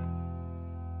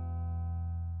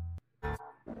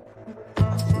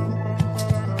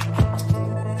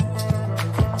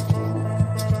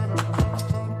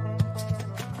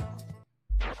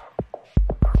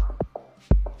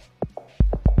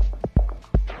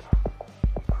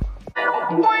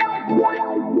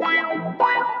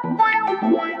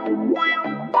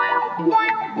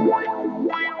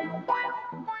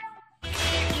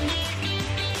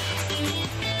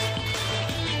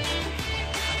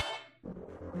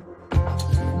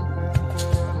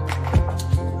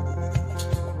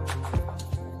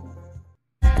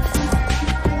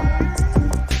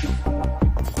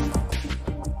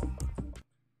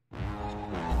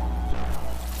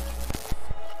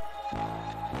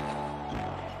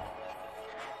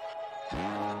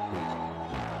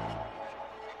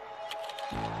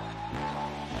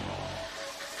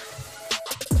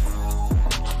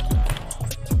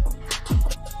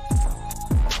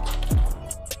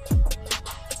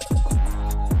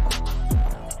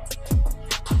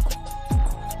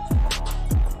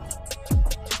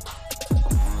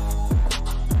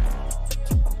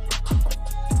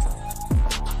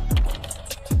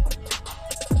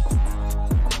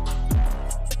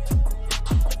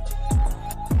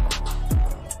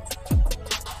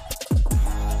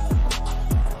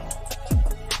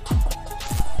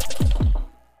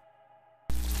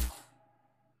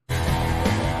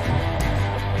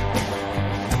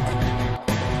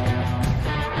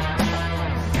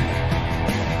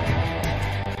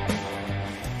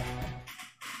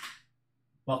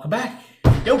 Welcome back.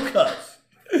 Yo, cuz.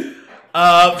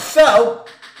 So,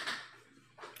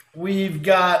 we've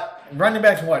got running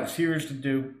backs and wide receivers to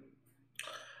do.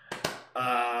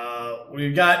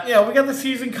 We got the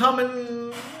season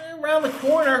coming around the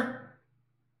corner.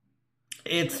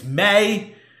 It's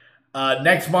May.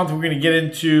 Next month, we're going to get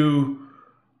into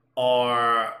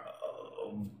our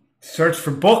search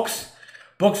for books.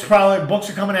 Books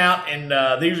are coming out, and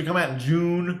they usually come out in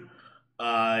June.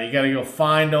 You got to go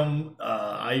find them.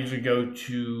 I usually go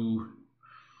to.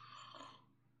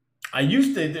 I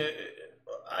used to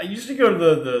go to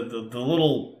the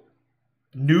little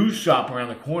news shop around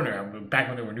the corner back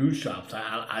when there were news shops.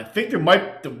 I think the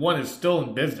one is still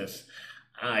in business.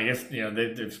 I guess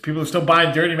there's people are still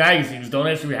buying dirty magazines. Don't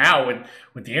ask me how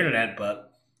with the internet,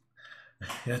 but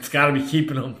that's got to be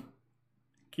keeping them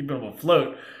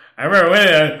afloat. I remember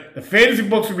when the fantasy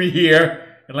books would be here.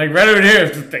 And like right over here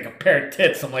is just like a pair of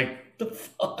tits. I'm like, the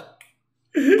fuck?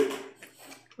 What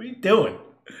are you doing?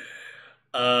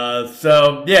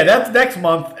 So yeah, that's next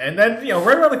month. And then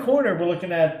right around the corner we're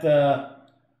looking at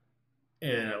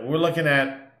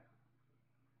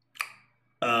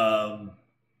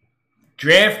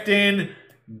drafting,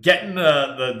 getting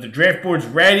the draft boards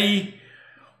ready,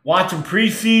 watching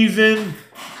preseason,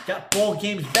 got ball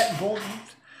games, betting ball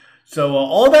games. So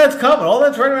all that's coming. All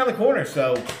that's right around the corner.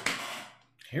 So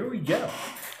here we go.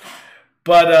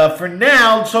 But for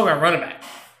now, let's talk about running back.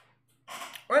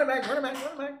 Running back.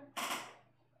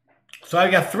 So I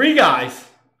got 3 guys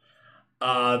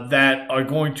that are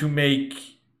going to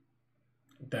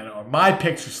that are my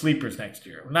picks for sleepers next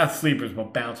year. Not sleepers,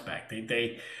 but bounce back.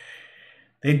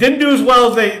 They didn't do as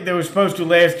well as they were supposed to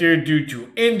last year due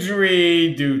to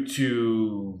injury, due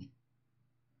to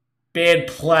bad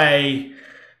play,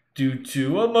 due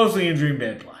to, well, mostly injury and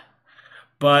bad play.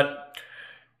 But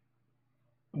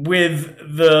with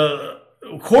the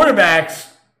quarterbacks,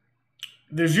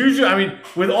 there's usually, I mean,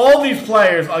 with all these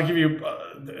players, I'll give you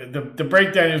the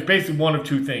breakdown is basically one of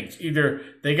two things. Either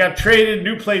they got traded,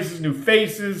 new places, new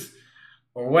faces,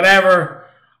 or whatever,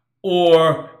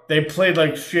 or they played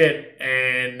like shit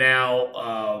and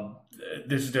now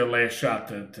this is their last shot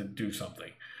to do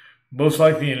something. Most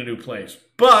likely in a new place.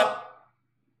 But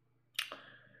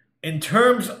in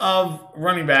terms of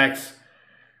running backs,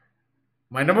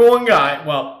 my number one guy,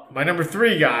 well, my number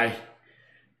three guy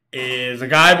is a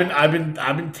guy I've been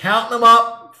touting him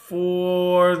up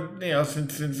for,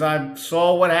 since I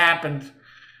saw what happened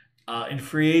in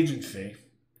free agency.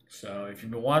 So if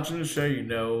you've been watching the show, you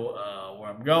know where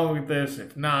I'm going with this.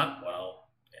 If not, well,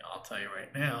 I'll tell you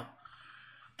right now.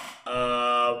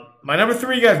 My number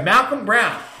three guy is Malcolm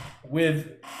Brown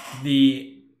with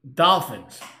the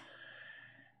Dolphins.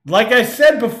 Like I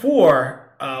said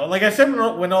before,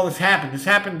 when all this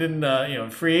happened in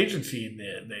free agency,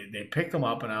 and they picked him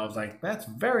up, and I was like, that's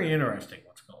very interesting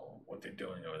what they're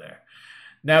doing over there.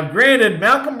 Now, granted,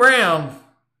 Malcolm Brown,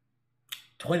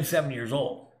 27 years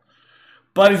old,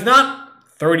 but he's not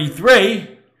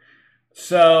 33,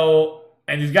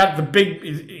 and he's got the big,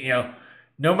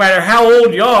 no matter how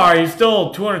old you are, he's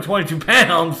still 222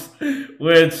 pounds,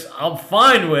 which I'm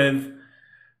fine with.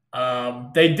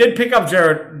 They did pick up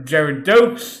Jared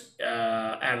Dokes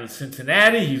out of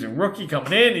Cincinnati. He's a rookie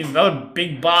coming in. He's another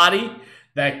big body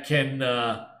that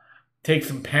can take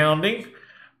some pounding.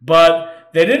 But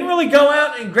they didn't really go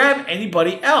out and grab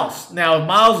anybody else. Now,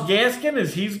 Myles Gaskin,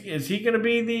 is he going to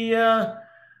be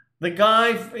the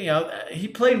guy? He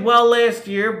played well last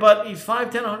year, but he's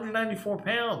 5'10", 194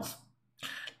 pounds.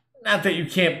 Not that you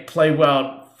can't play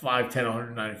well at 5'10",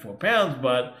 194 pounds,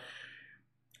 but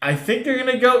I think they're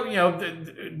going to go,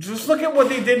 just look at what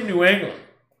they did in New England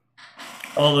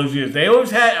all those years. They always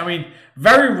had,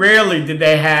 very rarely did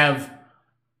they have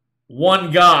one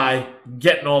guy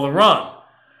getting all the run.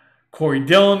 Corey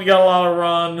Dillon got a lot of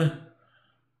run.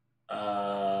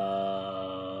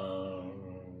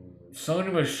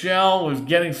 Sony Michel was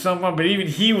getting some run, but even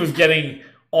he was getting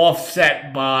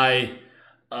offset by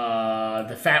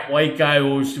the fat white guy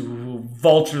who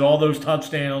vultured all those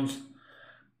touchdowns.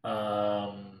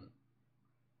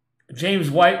 James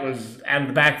White was out of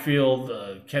the backfield,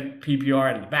 kept PPR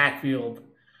out of the backfield,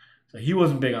 so he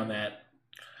wasn't big on that.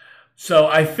 So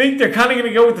I think they're kind of going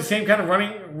to go with the same kind of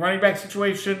running back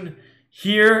situation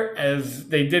here as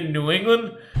they did in New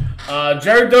England.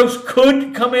 Jared Dokes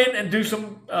could come in and do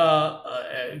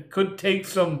could take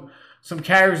some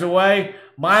carries away.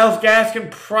 Myles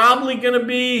Gaskin probably going to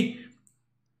be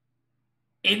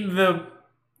in the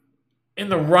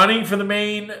running for the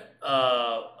main,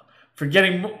 for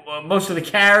getting most of the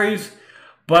carries.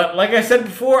 But like I said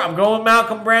before, I'm going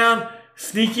Malcolm Brown,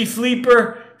 sneaky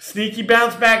sleeper, sneaky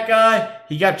bounce back guy.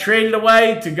 He got traded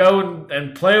away to go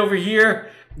and play over here.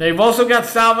 They've also got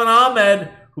Salvon Ahmed,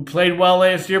 who played well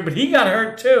last year, but he got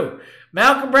hurt too.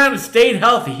 Malcolm Brown has stayed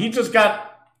healthy. He just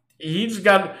got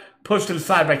pushed to the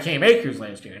side by Cam Akers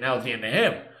last year, and that was the end of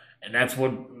him. And that's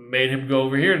what made him go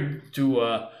over here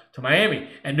to Miami.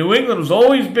 And New England has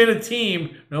always been a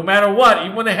team, no matter what,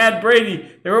 even when they had Brady,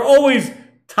 they were always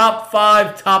top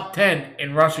 5, top 10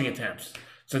 in rushing attempts.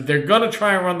 So they're going to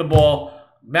try and run the ball.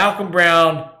 Malcolm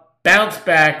Brown, bounce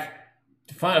back,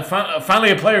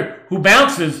 finally a player who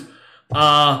bounces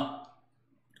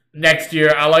next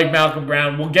year. I like Malcolm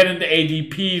Brown. We'll get into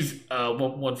ADPs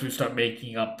once we start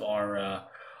making up our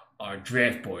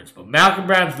draft boards. But Malcolm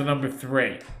Brown's the number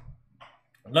 3.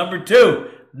 Number 2,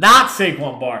 not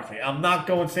Saquon Barkley. I'm not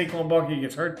going Saquon Barkley. He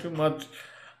gets hurt too much,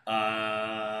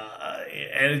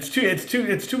 and it's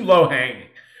too low hanging.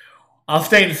 I'll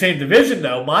stay in the same division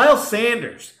though. Miles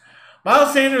Sanders.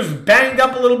 Miles Sanders was banged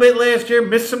up a little bit last year,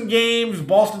 missed some games.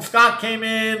 Boston Scott came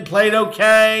in, played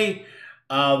okay.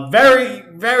 Very,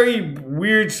 very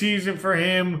weird season for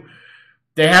him.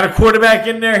 They had a quarterback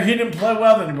in there. He didn't play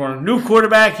well. Then they brought a new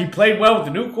quarterback. He played well with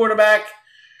the new quarterback.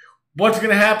 What's going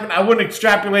to happen? I wouldn't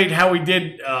extrapolate how he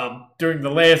did during the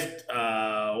last 4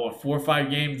 or 5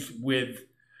 games with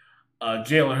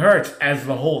Jalen Hurts as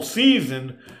the whole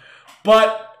season.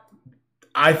 But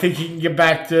I think he can get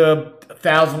back to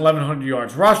 1,000, 1,100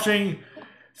 yards rushing,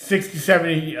 60,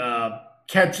 70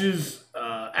 catches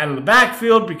out of the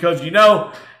backfield because,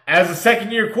 as a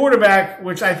second-year quarterback,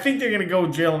 which I think they're going to go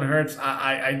with Jalen Hurts,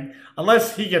 I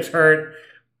unless he gets hurt,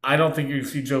 I don't think you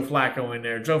see Joe Flacco in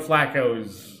there. Joe Flacco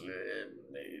is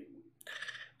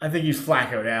I think he's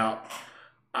Flacco'd out.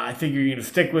 I think you're going to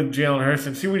stick with Jalen Hurts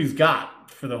and see what he's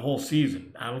got for the whole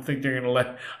season. I don't think they're going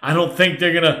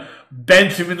to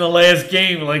bench him in the last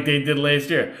game like they did last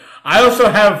year. I also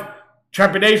have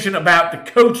trepidation about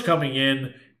the coach coming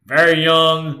in, very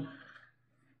young.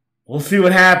 We'll see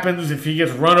what happens if he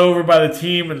gets run over by the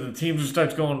team and the team just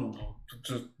starts going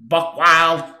just buck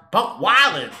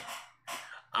wilding.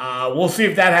 We'll see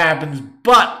if that happens.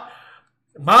 But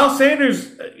Miles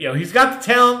Sanders, he's got the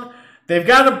talent.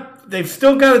 They've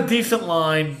still got a decent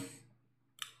line.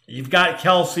 You've got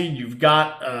Kelsey. You've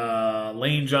got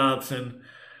Lane Johnson.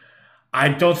 I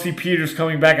don't see Peters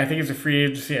coming back. I think it's a free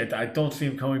agency. I don't see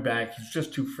him coming back. He's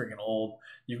just too freaking old.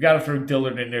 You've got to throw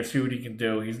Dillard in there, see what he can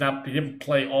do. He didn't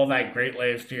play all that great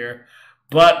last year.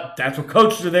 But that's what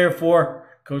coaches are there for.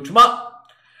 Coach them up.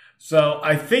 So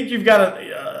I think you've got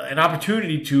an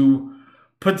opportunity to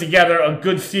put together a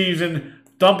good season,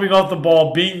 dumping off the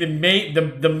ball, being the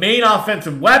main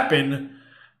offensive weapon,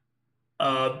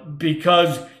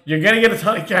 because you're going to get a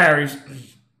ton of carries.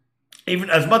 Even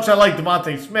as much as I like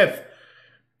Devontae Smith,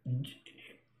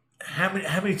 how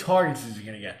many targets is he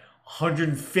going to get?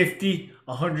 150,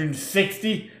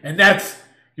 160, and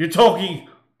you're talking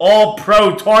all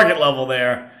pro target level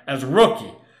there as a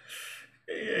rookie.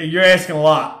 You're asking a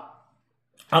lot.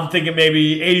 I'm thinking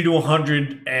maybe 80 to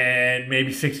 100 and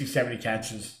maybe 60, 70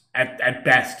 catches at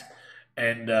best.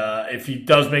 And if he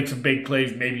does make some big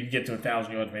plays, maybe he can get to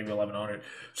 1,000 yards, maybe 1,100.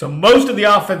 So most of the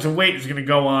offensive weight is going to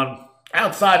go on,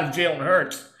 outside of Jalen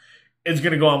Hurts, is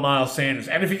going to go on Miles Sanders.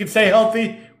 And if he can stay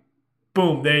healthy,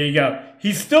 boom, there you go.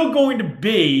 He's still going to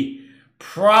be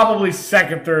probably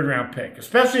second, third round pick,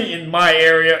 especially in my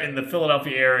area, in the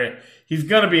Philadelphia area. He's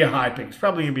going to be a high pick. He's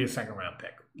probably going to be a second round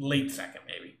pick, late second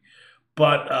maybe.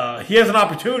 But he has an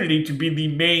opportunity to be the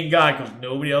main guy because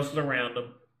nobody else is around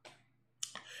him.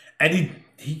 And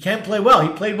he can play well. He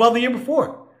played well the year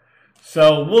before.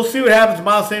 So we'll see what happens.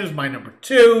 Miles Sanders is my number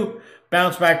 2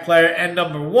 bounce back player. And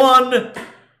number 1,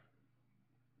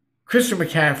 Christian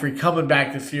McCaffrey coming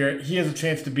back this year. He has a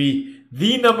chance to be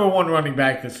the number 1 running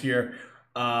back this year.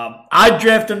 I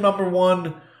drafted number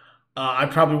 1. I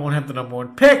probably won't have the number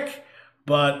 1 pick.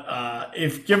 But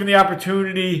if given the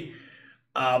opportunity,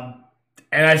 and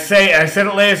I said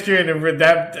it last year, and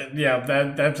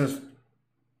that just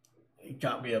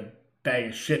got me a bag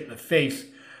of shit in the face,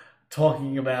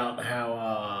 talking about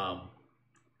how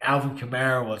Alvin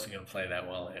Kamara wasn't going to play that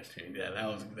well last year. Yeah, that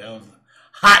was a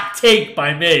hot take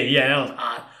by me. Yeah, that was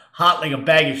hot like a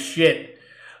bag of shit.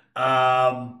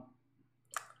 And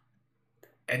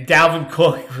Dalvin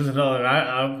Cook was another.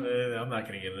 I'm not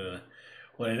going to get into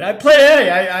that.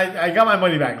 I got my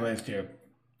money back last year.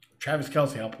 Travis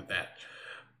Kelce helped with that.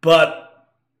 But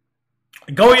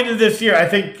going into this year, I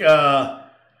think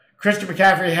Christian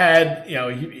McCaffrey had,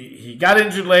 he got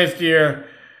injured last year.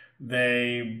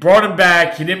 They brought him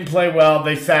back. He didn't play well.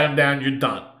 They sat him down. You're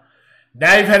done.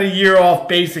 Now you've had a year off,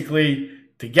 basically,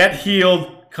 to get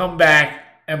healed, come back,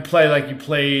 and play like you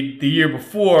played the year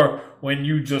before when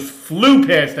you just flew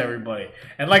past everybody.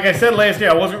 And like I said last year,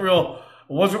 I wasn't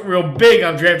real big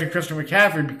on drafting Christian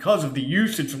McCaffrey because of the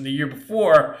usage from the year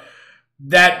before.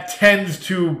 That tends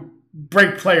to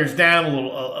break players down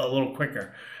a little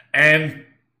quicker. And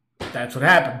that's what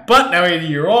happened. But now he had a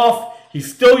year off.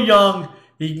 He's still young.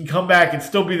 He can come back and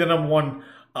still be the number 1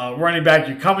 running back.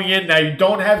 You're coming in. Now you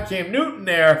don't have Cam Newton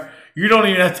there. You don't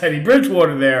even have Teddy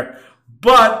Bridgewater there.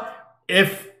 But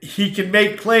if he can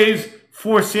make plays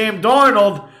for Sam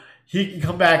Darnold, he can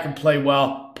come back and play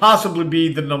well, possibly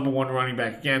be the number 1 running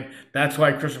back again. That's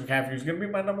why Christian McCaffrey is going to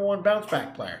be my number 1 bounce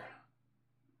back player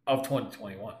of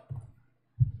 2021.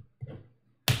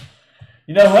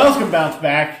 You know who else can bounce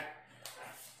back?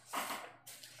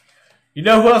 You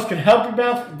know who else can help you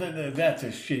bounce? That's a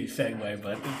shitty segue,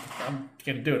 but I'm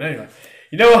going to do it anyway.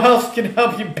 You know who else can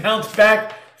help you bounce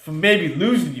back from maybe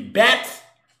losing your bets?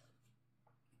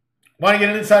 Want to get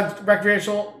an inside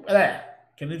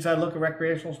look at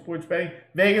recreational sports betting?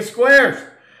 Vegas Squares.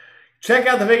 Check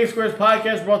out the Vegas Squares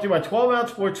podcast brought to you by 12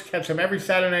 Ounce Sports. Catch them every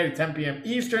Saturday night at 10 p.m.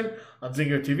 Eastern on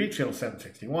Zingo TV, channel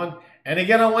 761. And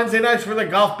again on Wednesday nights for the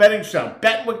golf betting show,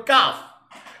 Bet with Golf.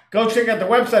 Go check out the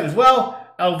website as well,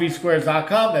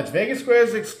 lvsquares.com. That's Vegas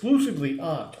Squares exclusively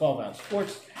on 12 Ounce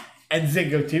Sports and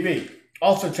Zingo TV.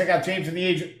 Also, check out James and the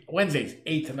Agent Wednesdays,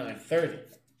 8 to 9:30.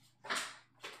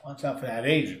 Watch out for that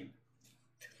agent.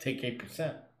 Take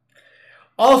 8%.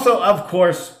 Also, of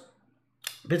course,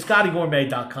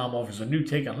 BiscottiGourmet.com offers a new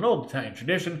take on an old Italian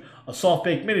tradition, a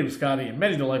soft-baked mini biscotti and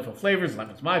many delightful flavors.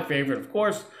 Lemon's my favorite, of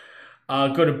course.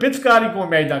 Go to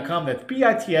BiscottiGourmet.com. That's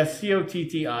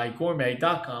BITSCOTTI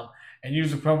Gourmet.com and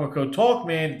use the promo code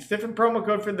TALKMAN. It's a different promo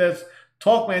code for this.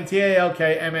 Talkman,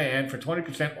 TALKMAN, for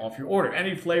 20% off your order.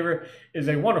 Any flavor is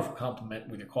a wonderful compliment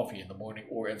with your coffee in the morning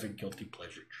or as a guilty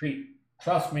pleasure treat.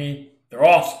 Trust me, they're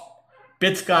awesome.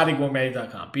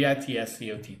 BitscottyGourmet.com.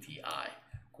 BITSCOTTI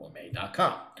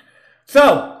Gourmet.com.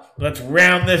 So, let's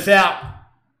round this out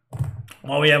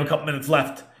while we have a couple minutes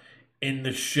left in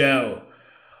the show.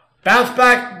 Bounce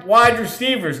back wide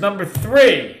receivers, number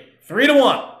 3.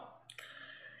 3-1.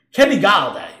 Kenny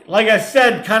Golladay. Like I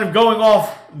said, kind of going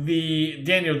off the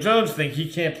Daniel Jones thing, he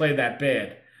can't play that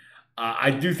bad.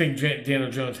 I do think Daniel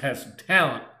Jones has some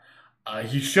talent.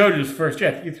 He showed it his first year.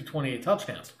 I think he threw 28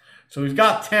 touchdowns. So he's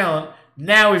got talent.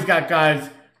 Now he's got guys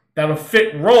that'll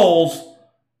fit roles.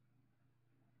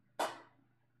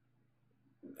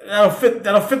 That'll fit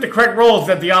the correct roles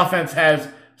that the offense has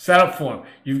set up for him.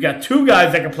 You've got 2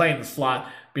 guys that can play in the slot,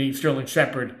 being Sterling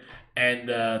Shepard and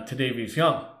Tre'Davious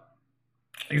Young.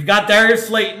 You've got Darius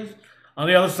Slayton on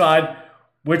the other side.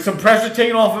 With some pressure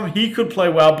taken off him, he could play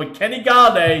well, but Kenny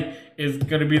Golladay is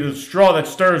going to be the straw that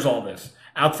stirs all this.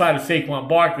 Outside of Saquon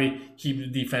Barkley, keeping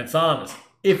the defense honest,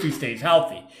 if he stays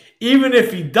healthy. Even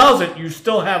if he doesn't, you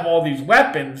still have all these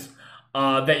weapons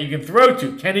that you can throw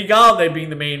to. Kenny Golladay being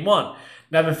the main one.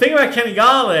 Now, the thing about Kenny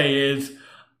Golladay is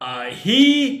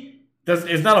he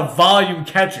is not a volume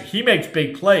catcher. He makes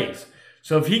big plays.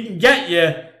 So if he can get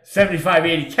you 75,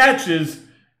 80 catches,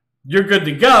 you're good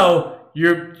to go.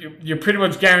 You're pretty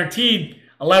much guaranteed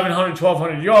 1,100,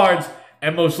 1,200 yards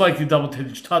and most likely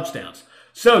double-digit touchdowns.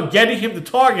 So getting him the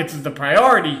targets is the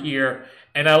priority here,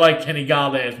 and I like Kenny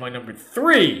Golladay as my number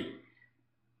 3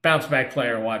 bounce-back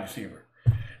player wide receiver.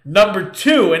 Number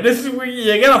 2, and this is where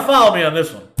you got to follow me on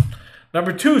this one.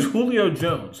 Number 2 is Julio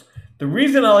Jones. The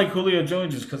reason I like Julio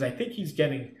Jones is because I think he's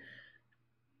getting...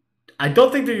 I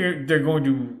don't think they're going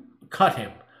to cut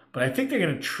him, but I think they're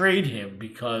going to trade him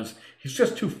because he's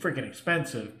just too freaking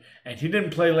expensive, and he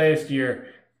didn't play last year,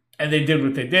 and they did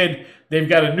what they did. They've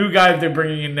got a new guy that they're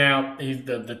bringing in now. He's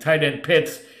the tight end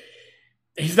Pitts.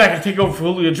 He's not going to take over for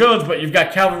Julio Jones, but you've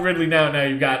got Calvin Ridley now. Now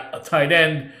you've got a tight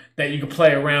end that you can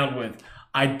play around with.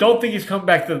 I don't think he's coming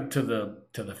back to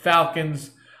the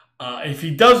Falcons. If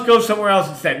he does go somewhere else,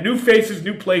 it's that new faces,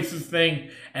 new places thing,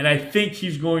 and I think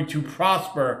he's going to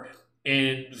prosper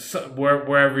in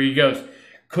wherever he goes.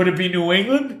 Could it be New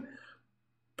England?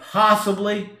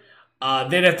 Possibly.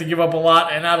 They'd have to give up a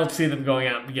lot, and I don't see them going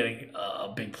out and getting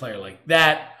a big player like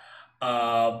that.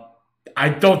 I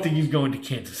don't think he's going to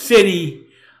Kansas City.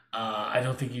 I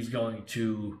don't think he's going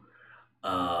to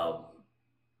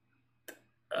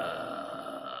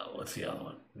what's the other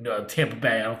one? No, Tampa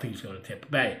Bay. I don't think he's going to Tampa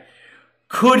Bay.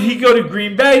 Could he go to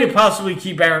Green Bay to possibly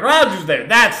keep Aaron Rodgers there?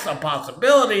 That's a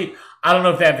possibility. I don't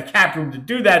know if they have the cap room to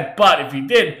do that, but if he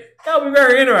did, that would be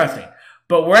very interesting.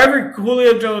 But wherever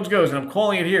Julio Jones goes, and I'm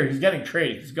calling it here, he's getting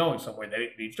traded. He's going somewhere.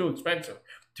 He's too expensive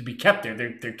to be kept there.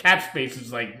 Their cap space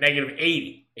is like negative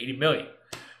 80 million.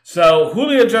 So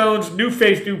Julio Jones, new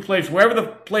face, new place, wherever the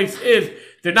place is,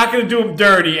 they're not going to do him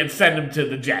dirty and send him to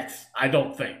the Jets, I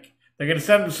don't think. They're going to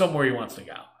send him somewhere he wants to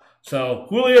go. So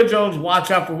Julio Jones, watch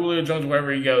out for Julio Jones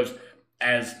wherever he goes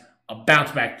as a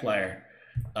bounce-back player.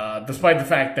 Despite the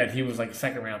fact that he was like a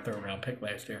second-round, third-round pick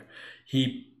last year.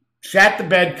 He shat the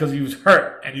bed because he was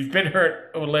hurt, and he's been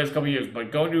hurt over the last couple of years.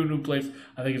 But going to a new place,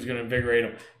 I think is going to invigorate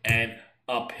him and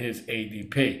up his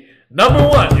ADP. Number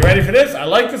 1, you ready for this? I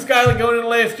like this guy going into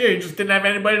last year. He just didn't have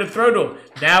anybody to throw to him.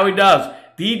 Now he does.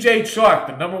 DJ Chark,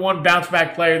 the number 1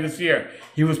 bounce-back player this year.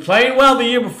 He was playing well the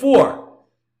year before.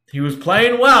 He was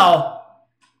playing well,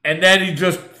 and then he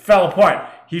just fell apart.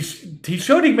 He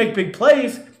showed he could make big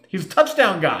plays. He's a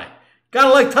touchdown guy. Gotta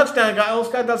like touchdown guy. Oh,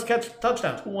 this guy does catch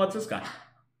touchdowns. Who wants this guy?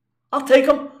 I'll take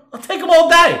him. I'll take him all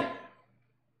day.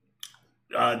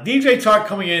 DJ Chark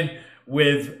coming in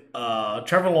with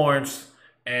Trevor Lawrence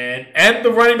and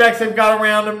the running backs they've got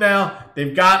around him now.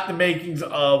 They've got the makings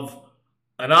of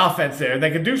an offense there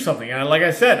that can do something. And like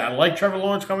I said, I like Trevor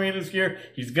Lawrence coming in this year.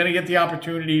 He's going to get the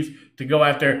opportunities to go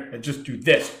out there and just do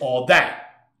this all day.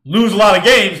 Lose a lot of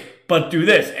games, but do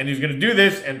this. And he's going to do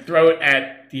this and throw it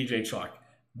at DJ Chark.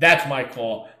 That's my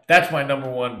call. That's my number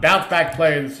 1 bounce-back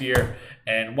player this year.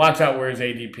 And watch out where his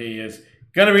ADP is.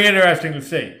 Going to be interesting to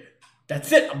see.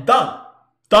 That's it. I'm done.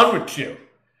 Done with you.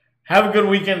 Have a good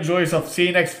weekend. Enjoy yourself. See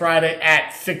you next Friday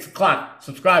at 6 o'clock.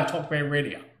 Subscribe to Talkman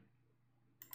Radio.